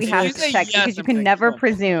kind of things we have You to say check yes because you and can make never no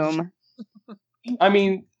presume. I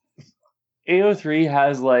mean, AO3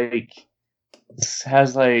 has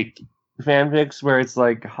fanfics where it's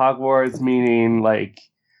like Hogwarts meeting like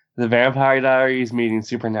the Vampire Diaries meeting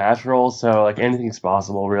Supernatural, so like anything's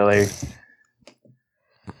possible, really.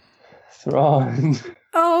 Thrawn,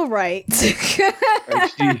 All right.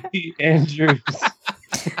 Archie Andrews.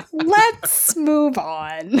 Let's move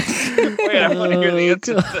on. Wait, I want to hear the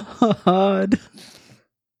answer to this. Oh, God.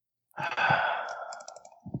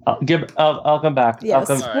 I'll come back. Yes,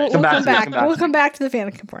 I'll All we'll, right. we'll come to it, back. We'll come back to the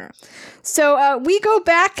Fandom Corner. So we go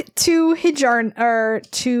back to Hijarn, or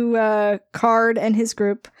to Card and his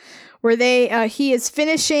group, where he is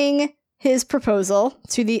finishing his proposal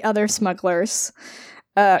to the other smugglers.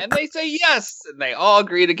 And they say yes, and they all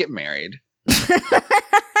agree to get married.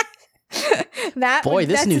 Boy,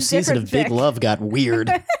 this that's new a season of different Big fic. Love got weird.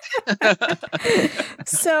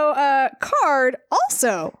 So Card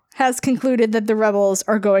also has concluded that the rebels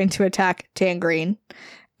are going to attack Tangreen,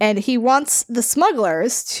 and he wants the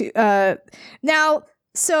smugglers to now.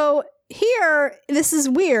 So here, this is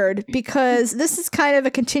weird because this is kind of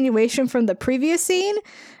a continuation from the previous scene.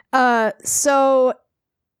 So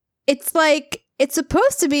it's like it's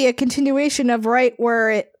supposed to be a continuation of right where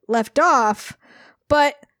it left off,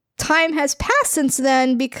 but time has passed since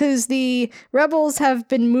then because the rebels have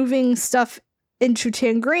been moving stuff into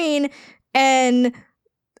Tangreen, and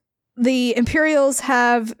the Imperials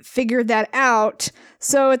have figured that out.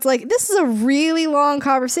 So it's like, this is a really long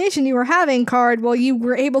conversation you were having, Card, while you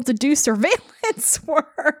were able to do surveillance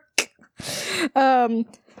work.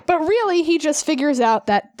 But really, he just figures out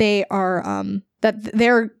that they are that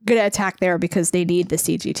they're gonna attack there because they need the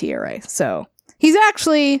CGT array. So he's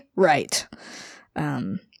actually right.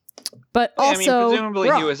 But Yeah, also, I mean, presumably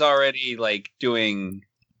he wrong. was already like doing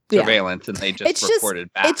Yeah. surveillance, and they just It's just-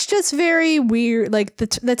 reported back. It's just very weird. Like the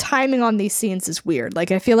timing on these scenes is weird.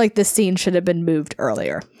 Like I feel like this scene should have been moved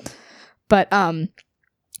earlier. But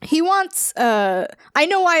he wants I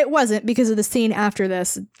know why it wasn't, because of the scene after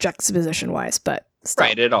this, juxtaposition wise, but still.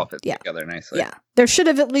 Right, it all fits Yeah. together nicely. Yeah. There should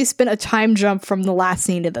have at least been a time jump from the last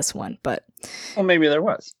scene to this one, but Well, maybe there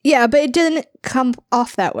was. yeah, but it didn't come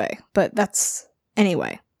off that way. But that's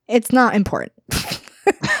anyway. It's not important.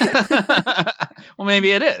 Well,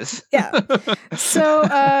 maybe it is. Yeah.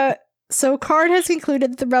 So So Card has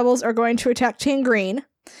concluded that the rebels are going to attack Tangreen.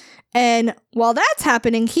 And while that's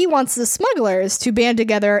happening, he wants the smugglers to band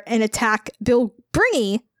together and attack Bill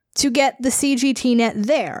Bringy to get the CGT net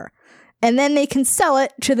there. And then they can sell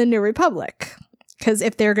it to the New Republic. Because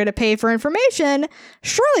if they're going to pay for information,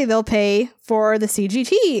 surely they'll pay for the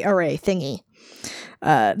CGT array thingy.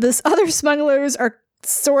 This other smugglers are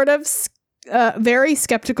sort of very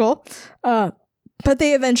skeptical, but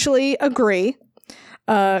they eventually agree.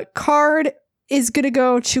 Card is going to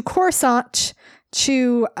go to Coruscant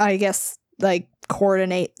to, I guess, like,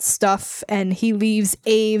 coordinate stuff, and he leaves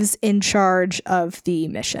Aves in charge of the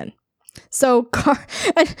mission. So,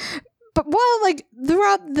 but while, like,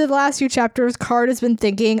 throughout the last few chapters, Card has been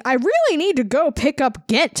thinking, I really need to go pick up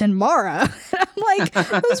Ghent and Mara. I'm like,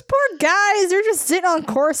 those poor guys, they're just sitting on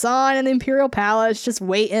Coruscant in the Imperial Palace, just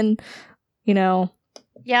waiting, you know.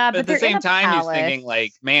 Yeah, But at the same time, he's thinking,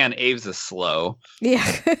 like, man, Aves is slow. Yeah.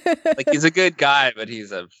 Like, he's a good guy, but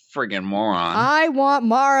he's a friggin' moron. I want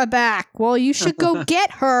Mara back. Well, you should go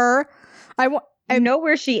get her. I know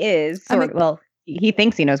where she is. Well, he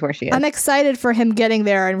thinks he knows where she is. I'm excited for him getting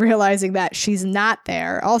there and realizing that she's not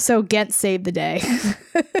there. Also, Ghent saved the day.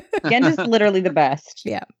 Ghent is literally the best.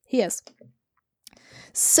 Yeah, he is.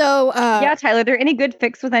 So, yeah, Tyler, are there any good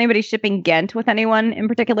fix with anybody shipping Ghent with anyone in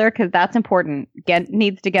particular? Because that's important. Ghent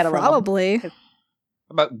needs to get a probably. How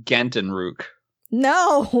about Ghent and Rook?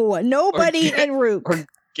 No, nobody in Rook. Or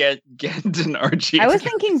Ghent and Archie. I was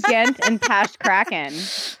thinking Ghent and Pash Kraken.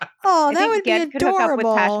 Oh, that would Ghent be could hook up with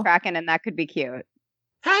adorable. Pash Kraken, and that could be cute.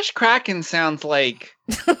 Hash Kraken sounds like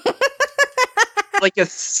like a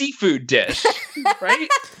seafood dish, right?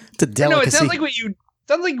 It's a delicacy. No, it sounds like what you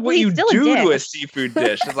do to a seafood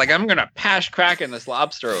dish. It's like, I'm gonna Pash Kraken this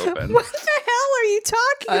lobster open. What the hell are you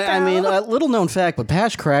talking about? I mean, a little known fact, but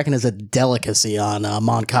Pash Kraken is a delicacy on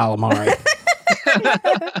Mon Calamari.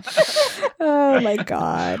 Oh my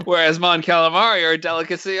god. Whereas Mon Calamari are a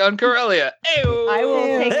delicacy on Corellia. Ew. I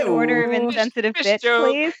will take an order of insensitive Fish bitch, joke.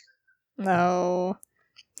 please. No.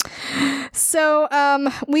 So,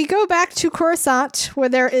 we go back to Coruscant, where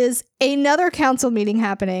there is another council meeting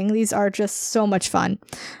happening. These are just so much fun.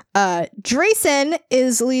 Drayson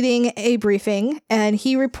is leading a briefing, and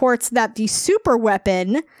he reports that the super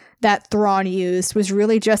weapon that Thrawn used was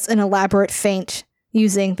really just an elaborate feint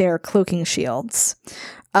using their cloaking shields.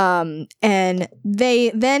 And they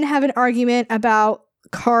then have an argument about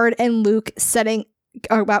Card and Luke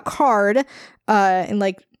about Card, and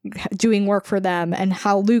like doing work for them, and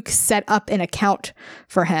how Luke set up an account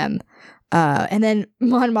for him. And then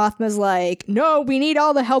Mon Mothma's like, no, we need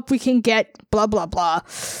all the help we can get, blah, blah, blah.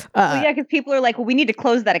 Well, yeah, because people are like, well, we need to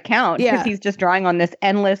close that account because he's just drawing on this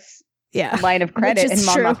endless line of credit. And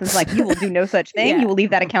Mon Mothma's like, you will do no such thing. You will leave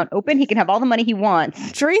that account open. He can have all the money he wants.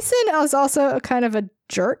 Drayson is also kind of a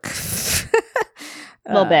jerk.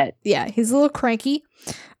 A little bit. Yeah, he's a little cranky.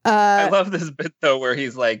 I love this bit though, where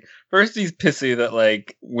he's like, first he's pissy that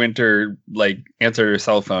like Winter like answered her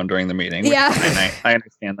cell phone during the meeting. Which is fine, I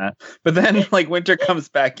understand that. But then like Winter comes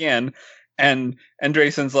back in, and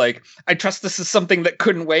Drayson's like, I trust this is something that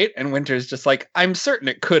couldn't wait, and Winter's just like, I'm certain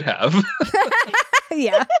it could have.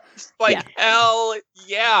 Yeah. Hell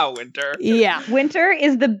yeah, Winter. Yeah. Winter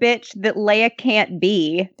is the bitch that Leia can't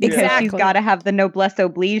be because she's got to have the noblesse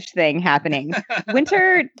oblige thing happening.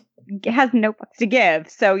 Winter has no fucks to give.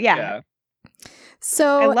 So yeah.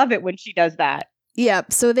 So I love it when she does that.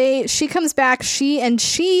 Yep. So she comes back. She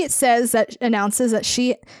announces that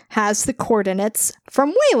she has the coordinates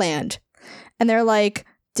from Wayland, and they're like,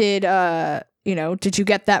 did you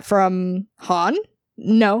get that from Han?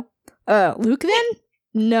 No. Luke then?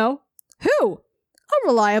 No. Who? A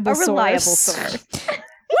reliable source.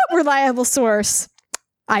 What reliable source?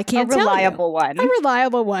 I can't tell you. A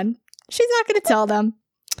reliable one. She's not going to tell them.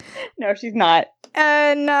 No, she's not.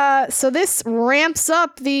 And so this ramps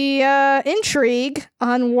up the intrigue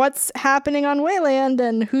on what's happening on Wayland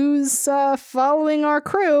and who's following our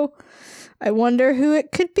crew. I wonder who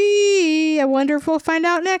it could be. I wonder if we'll find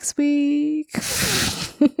out next week. I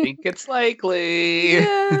think it's likely.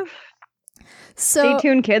 Yeah. So, stay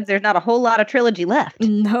tuned, kids. There's not a whole lot of trilogy left.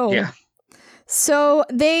 No. Yeah. So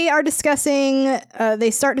they are discussing, they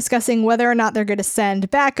start discussing whether or not they're going to send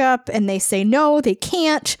backup, and they say no, they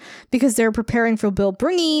can't, because they're preparing for Bill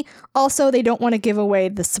Bringy. Also, they don't want to give away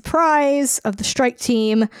the surprise of the strike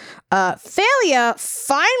team. Thalia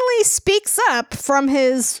finally speaks up from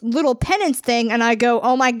his little penance thing, and I go,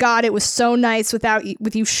 oh my god, it was so nice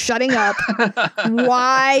with you shutting up.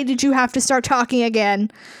 Why did you have to start talking again?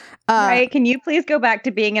 Right, can you please go back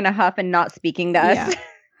to being in a huff and not speaking to us? Yeah.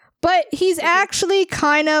 But he's actually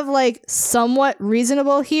kind of like somewhat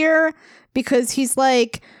reasonable here, because he's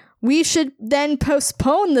like, we should then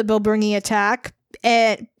postpone the Bilbringi attack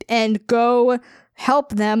and go help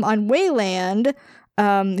them on Wayland.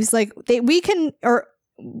 He's like, we can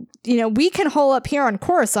hold up here on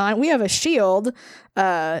Coruscant. We have a shield.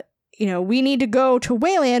 We need to go to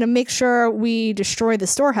Wayland and make sure we destroy the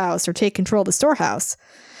storehouse or take control of the storehouse.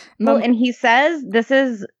 Well, and he says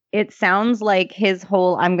it sounds like his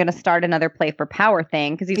whole I'm going to start another play for power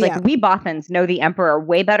thing, because he's like, we Bothans know the Emperor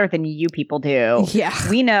way better than you people do. Yeah.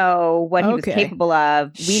 We know what he was capable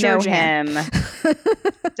of. We know him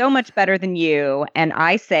so much better than you. And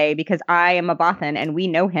I say, because I am a Bothan and we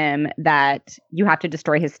know him, that you have to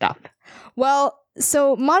destroy his stuff. Well,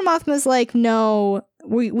 so Mon Mothma's like, no,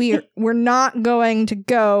 we're not going to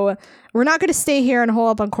go. We're not going to stay here and hole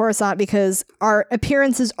up on Coruscant because our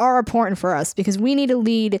appearances are important for us, because we need to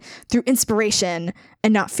lead through inspiration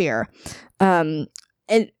and not fear. And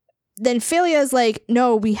then Phalia is like,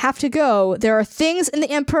 no, we have to go. There are things in the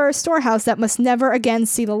Emperor's storehouse that must never again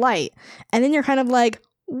see the light. And then you're kind of like,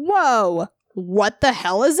 whoa, what the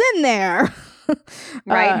hell is in there?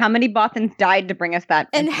 Right? How many Bothans died to bring us that?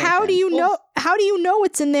 And how do you know? How do you know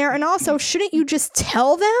what's in there? And also, shouldn't you just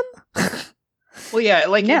tell them? Well, yeah,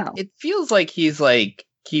 it feels like he's like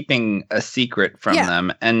keeping a secret from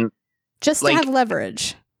them, and just to have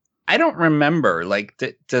leverage. I don't remember. Like,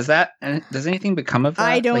 does anything become of that?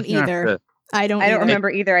 I don't either. I don't remember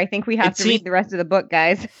either. I think we have to read the rest of the book,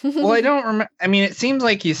 guys. Well, I don't remember. I mean, it seems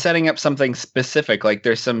like he's setting up something specific. Like,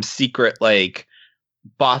 there's some secret like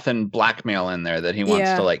Bothan blackmail in there that he wants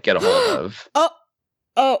to like get a hold of.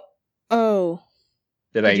 Oh.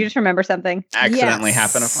 Did you just remember something? Accidentally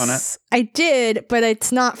happen upon it? I did, but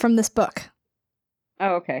it's not from this book.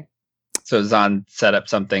 Oh, okay. So Zahn set up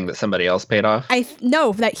something that somebody else paid off?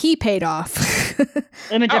 No, that he paid off.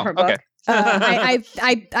 In a different book. I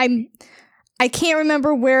can't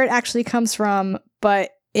remember where it actually comes from, but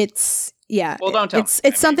it's Well, don't tell me.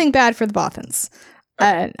 It's something bad for the Bothans.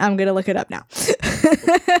 Okay. I'm gonna look it up now.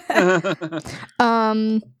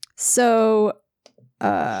 So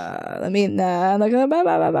let me look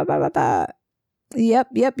up. Yep.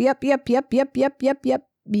 This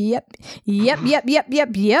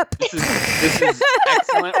is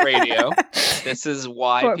excellent radio. This is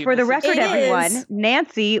why for the record, everyone,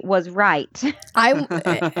 Nancy was right.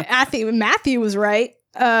 Matthew was right.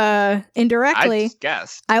 Indirectly. I just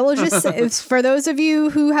guessed. I will just say, for those of you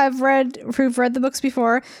who've read the books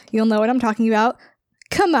before, you'll know what I'm talking about.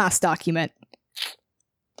 Kamas document.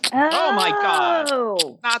 Oh my god.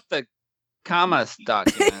 Not the Kamas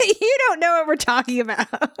document. You don't know what we're talking about.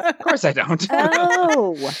 Of course I don't.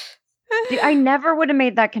 Dude, I never would have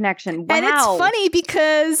made that connection. Wow. And it's funny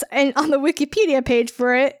because on the Wikipedia page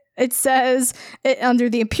for it, it says, under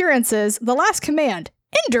the appearances, the last command,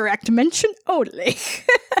 indirect mention only.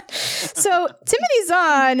 So Timothy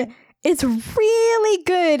Zahn is really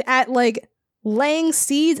good at like laying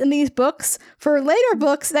seeds in these books for later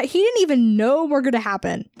books that he didn't even know were going to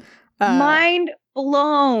happen. Mind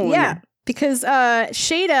blown. Yeah, because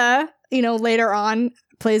Shada, later on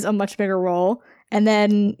plays a much bigger role. And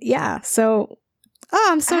then, so,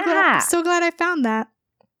 I'm so glad I found that.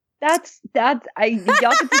 Y'all can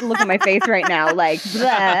see the look on my face right now, like,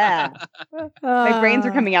 blah. My brains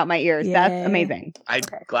are coming out my ears. Yeah. That's amazing. I'm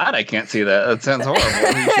glad I can't see that. That sounds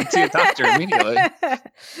horrible. You should see a doctor immediately.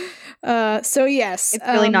 So yes. It's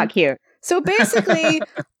really not cute. So basically,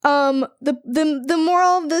 the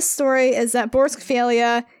moral of this story is that Borsk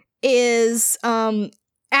Phalia is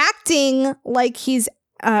acting like he's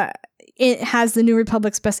it has the New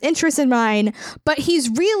Republic's best interest in mind, but he's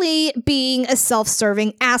really being a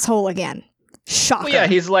self-serving asshole again. Shocker. Well, yeah,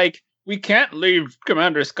 he's like, we can't leave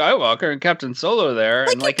Commander Skywalker and Captain Solo there.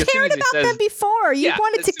 Like, and like, you cared about them before. You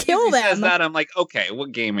wanted to kill them. Says that, I'm like, okay,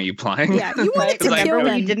 what game are you playing? Yeah, you wanted to kill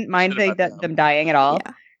them. You didn't mind them dying at all.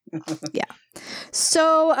 Yeah.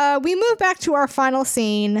 So we move back to our final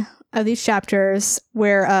scene of these chapters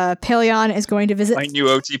where Pellaeon is going to visit my new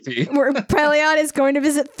OTP. Where Pellaeon is going to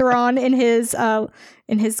visit Thrawn in his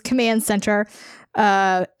command center,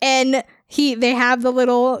 and they have the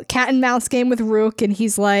little cat and mouse game with Rook, and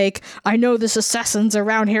he's like, I know this assassin's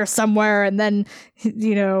around here somewhere, and then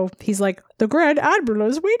he's like, the Grand Admiral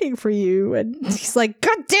is waiting for you, and he's like,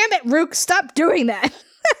 God damn it, Rook, stop doing that.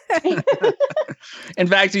 In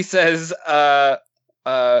fact, he says,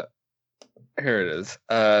 here it is.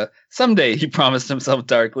 Someday, he promised himself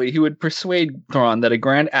darkly, he would persuade Thrawn that a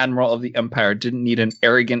Grand Admiral of the Empire didn't need an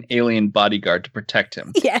arrogant alien bodyguard to protect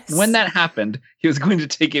him. Yes. And when that happened, he was going to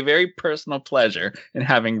take a very personal pleasure in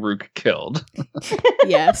having Rook killed.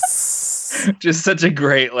 Yes. Just such a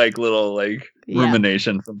great, little,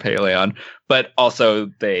 rumination from Pellaeon. But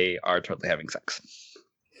also, they are totally having sex.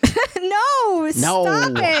 No,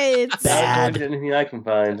 stop it. Bad. Not anything I can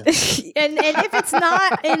find. and if it's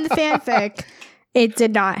not in the fanfic, it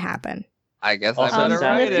did not happen. I guess I Also, better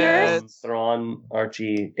write it. Thrawn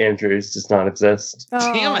Archie Andrews does not exist.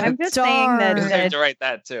 Oh, Damn it. I'm just saying that, darn. I have to write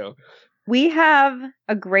that too. we have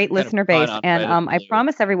a great Kind of listener fun base, on and Reddit, I too.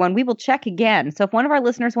 promise everyone we will check again. So if one of our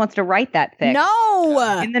listeners wants to write that fic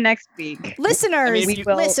No, in the next week, listeners, I mean, we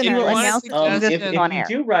will listeners. announce If it on you air.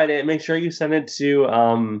 do write it, make sure you send it to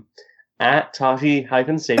at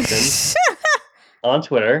Tashi-Station on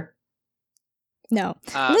Twitter. No,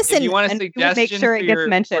 If listen, you want a And we would suggestion make sure for it gets your-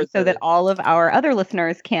 mentioned for so that the- all of our other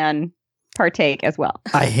listeners can partake as well.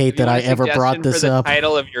 I hate if you that I want a ever brought suggestion this for the up.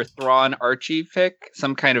 title of your Thrawn Archie fic,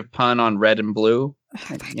 some kind of pun on red and blue.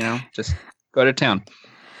 You know, just go to town.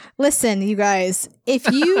 listen, you guys. If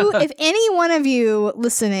any one of you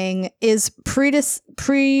listening is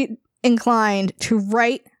pre-inclined to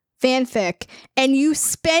write fanfic, and you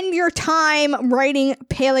spend your time writing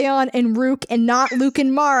Paleon and Rook and not Luke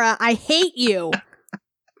and Mara, I hate you.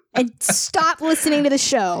 And stop listening to the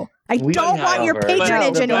show. I We, don't want your however,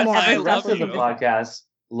 patronage the anymore. rest- I The rest love of the you. podcast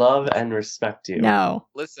love and respect you. No,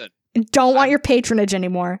 Listen, don't want your patronage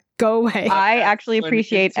anymore. Go away. I actually When we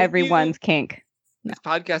appreciate continue- everyone's kink. this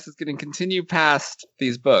podcast is going to continue past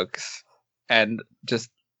these books, and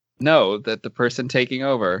just know that the person taking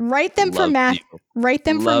over Write them for loves Matt. you. Write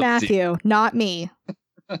them for Loves Matthew, not me.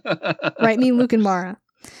 Write me Luke and Mara.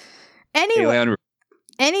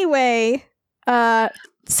 Anyway,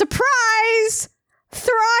 surprise!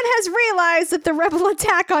 Thrawn has realized that the rebel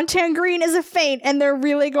attack on Tangreen is a feint, and they're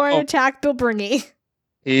really going to attack Bilbringi.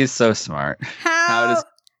 He's so smart. How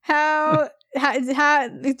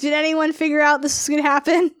did anyone figure out this was going to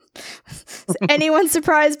happen? Is anyone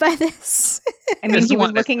surprised by this? I mean, This he was one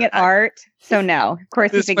is looking at not- art, so no. Of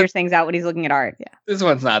course, he This figures things out when he's looking at art. Yeah. This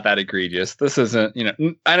one's not that egregious. This isn't,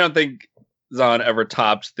 I don't think Zahn ever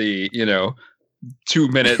topped the, 2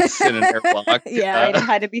 minutes in an airlock. Yeah. It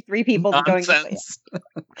had to be three people going. nonsense.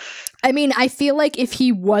 I mean, I feel like if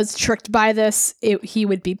he was tricked by this, he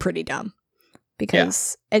would be pretty dumb.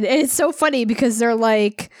 Because, and it's so funny because they're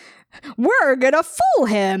like, we're gonna fool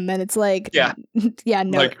him. And it's like, Yeah.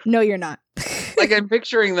 no, Like- no, you're not. Like, I'm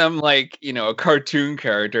picturing them like, a cartoon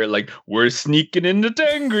character, like, we're sneaking into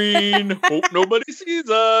Tangreen. Hope nobody sees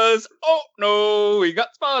us. Oh, no, we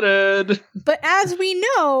got spotted. But as we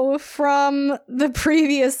know from the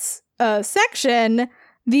previous section,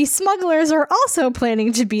 the smugglers are also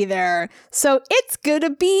planning to be there. So it's gonna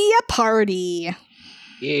be a party.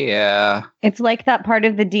 Yeah. It's like that part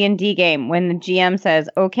of the D&D game when the GM says,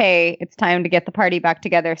 okay, it's time to get the party back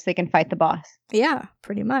together so they can fight the boss. Yeah,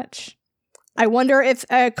 pretty much. I wonder if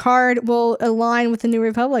a card will align with the New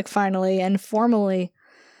Republic finally and formally.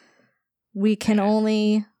 We can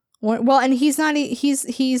only and he's not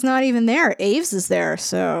even there. Aves is there,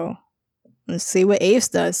 so let's see what Aves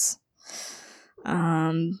does.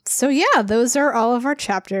 So yeah, those are all of our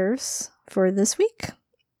chapters for this week.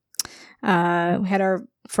 We had our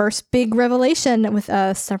first big revelation with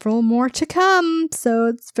several more to come, so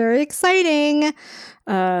it's very exciting.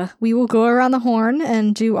 We will go around the horn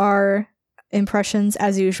and do our impressions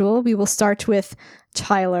as usual. We will start with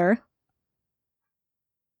Tyler.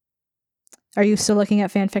 Are you still looking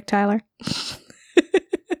at fanfic, Tyler?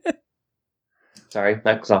 Sorry,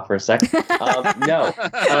 that was off for a sec. No.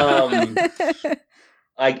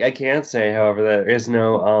 I can't say, however, there is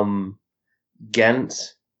no Ghent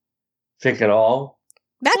fic at all.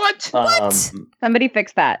 What? Somebody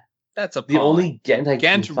fix that. That's a The only Ghent I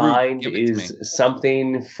Ghent can root, find give it to is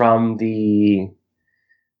something from the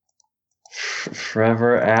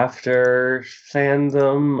Forever After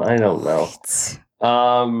fandom. I don't know.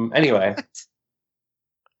 Anyway.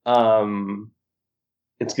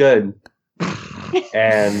 It's good.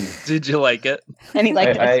 And did you like it? And he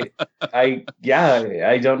liked it. I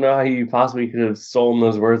don't know how you possibly could have stolen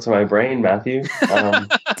those words from my brain, Matthew.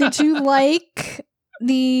 Did you like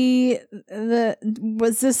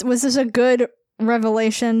was this a good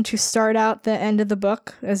revelation to start out the end of the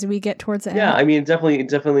book as we get towards the end? Yeah, I mean, it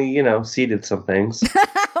definitely, seeded some things.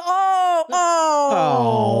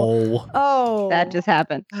 Oh. That just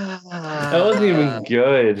happened. That wasn't even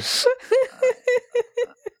good.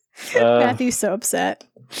 Matthew's so upset.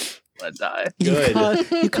 Let's die. Good.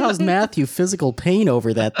 You caused Matthew physical pain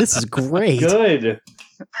over that. This is great. Good.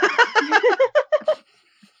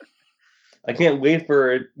 I can't wait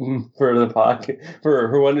for the podcast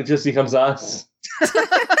for when it just becomes us.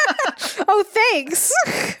 Oh, thanks.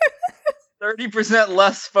 30%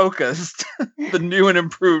 less focused. The new and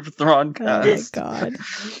improved Thrawn Oh my cast. god.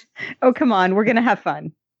 Oh, come on. We're going to have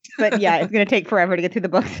fun. But yeah, it's going to take forever to get through the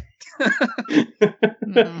books.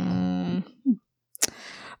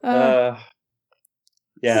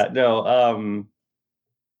 Yeah, no.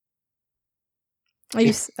 Are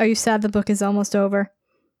you sad the book is almost over?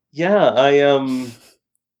 Yeah,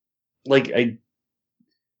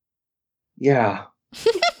 yeah.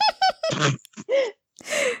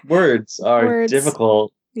 Words are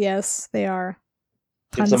difficult. Yes, they are.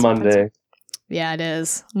 It's a Monday. Yeah, it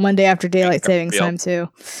is. Monday after daylight savings time too.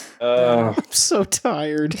 I'm so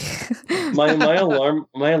tired. my alarm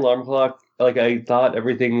clock. Like I thought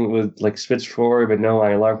everything was like switched forward, but no,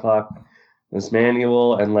 my alarm clock was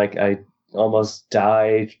manual, and like I almost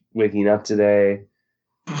died waking up today.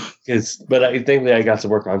 But thankfully I got to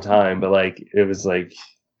work on time. But like it was like,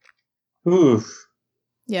 oof.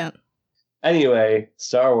 Yeah. Anyway,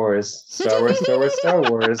 Star Wars.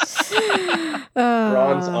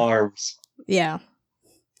 Bronze arms. Yeah.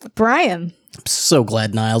 Brian. I'm so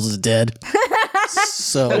glad Niles is dead.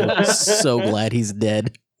 so glad he's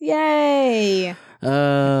dead. Yay.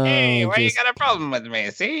 Hey, why you got a problem with me,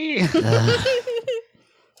 see?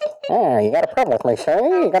 Oh, you got a problem with me,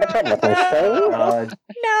 sir? You got a problem with me, sir?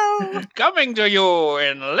 No. Coming to you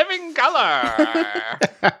in living color.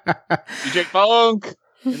 DJ Funk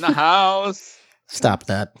in the house. Stop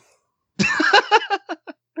that.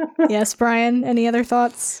 Yes, Brian, any other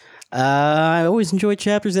thoughts? I always enjoy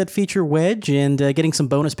chapters that feature Wedge, and getting some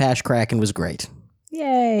bonus Pash Kraken was great.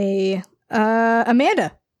 Yay.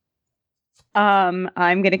 Amanda. I'm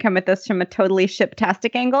going to come at this from a totally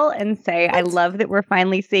ship-tastic angle and say I love that we're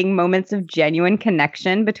finally seeing moments of genuine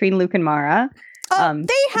connection between Luke and Mara.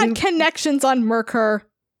 They had connections on Merkur.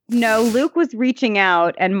 No, Luke was reaching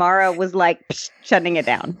out and Mara was like shutting it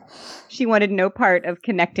down. She wanted no part of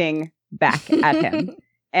connecting back at him.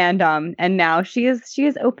 And now she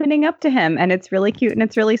is opening up to him, and it's really cute and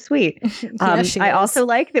it's really sweet. I also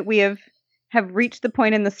like that we have reached the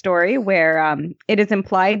point in the story where it is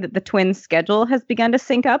implied that the twins' schedule has begun to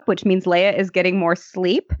sync up, which means Leia is getting more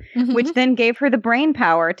sleep, which then gave her the brain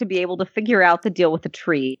power to be able to figure out the deal with the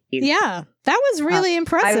tree. Yeah, that was really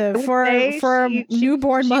impressive for a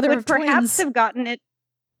newborn mother of twins. Perhaps have gotten it.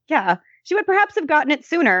 Yeah, she would perhaps have gotten it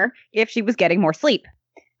sooner if she was getting more sleep.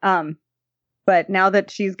 But now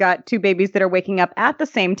that she's got two babies that are waking up at the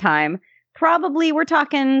same time, probably we're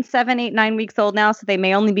talking 7, 8, 9 weeks old now, so they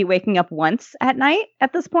may only be waking up once at night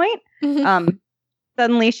at this point.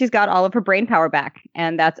 Suddenly she's got all of her brain power back,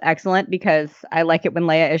 and that's excellent because I like it when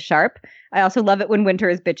Leia is sharp. I also love it when Winter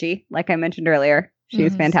is bitchy, like I mentioned earlier.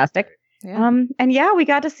 She's fantastic. Yeah. And yeah, we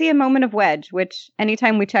got to see a moment of Wedge, which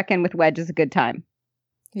anytime we check in with Wedge is a good time.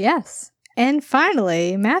 Yes. And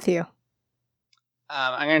finally, Matthew.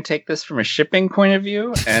 I'm going to take this from a shipping point of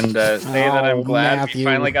view and say that I'm glad Matthew. we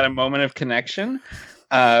finally got a moment of connection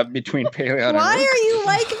between Paleon and Why Luke. are you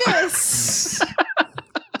like this?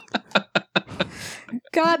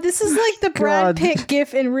 God, this is like the Brad Pitt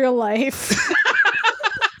gif in real life.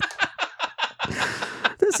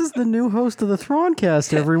 This is the new host of the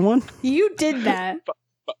Throncast, everyone. You did that.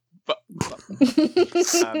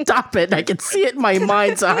 Stop it. I can see it in my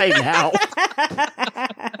mind's eye now.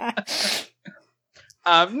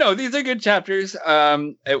 No, these are good chapters.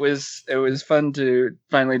 It was fun to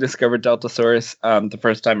finally discover Deltasaurus. The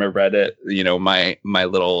first time I read it, my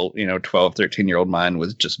little 12, 13-year-old mind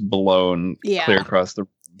was just blown clear across the room.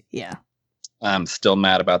 Yeah. I'm still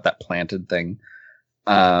mad about that planted thing.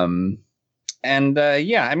 Other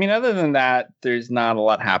than that, there's not a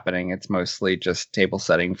lot happening. It's mostly just table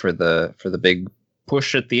setting for the big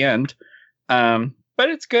push at the end. But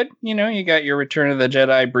it's good. You got your Return of the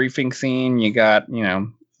Jedi briefing scene. You got,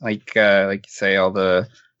 like you say, all the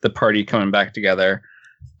party coming back together.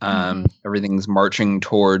 Everything's marching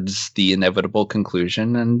towards the inevitable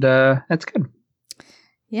conclusion, and that's good.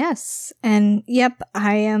 Yes. And yep,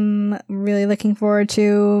 I am really looking forward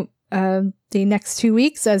to the next 2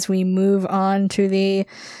 weeks as we move on to the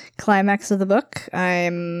climax of the book.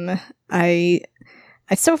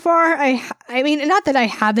 So far, I mean, not that I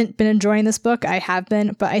haven't been enjoying this book, I have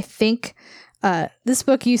been, but I think this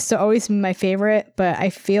book used to always be my favorite, but I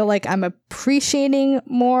feel like I'm appreciating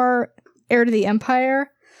more Heir to the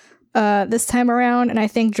Empire this time around, and I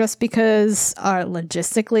think just because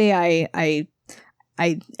logistically,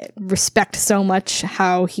 I respect so much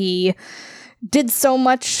how he did so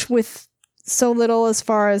much with so little as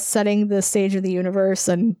far as setting the stage of the universe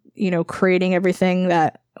and, creating everything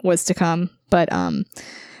that was to come. But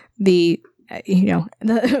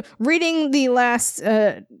reading the last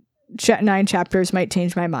 9 chapters might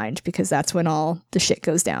change my mind because that's when all the shit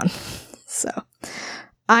goes down. So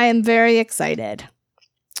I am very excited.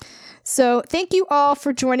 So thank you all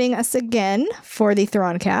for joining us again for the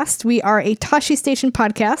Throncast. We are a Tashi Station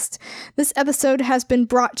podcast. This episode has been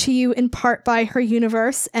brought to you in part by Her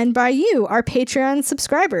Universe and by you, our Patreon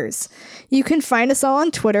subscribers. You can find us all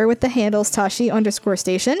on Twitter with the handles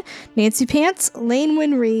Tashi_Station, Nancy Pants, Lane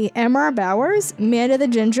Winry, MR Bowers, Manda the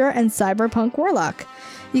Ginger, and Cyberpunk Warlock.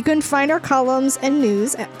 You can find our columns and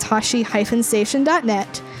news at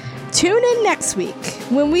tashi-station.net. Tune in next week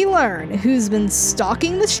when we learn who's been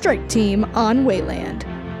stalking the strike team on Wayland.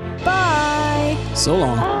 Bye! So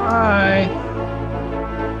long. Bye.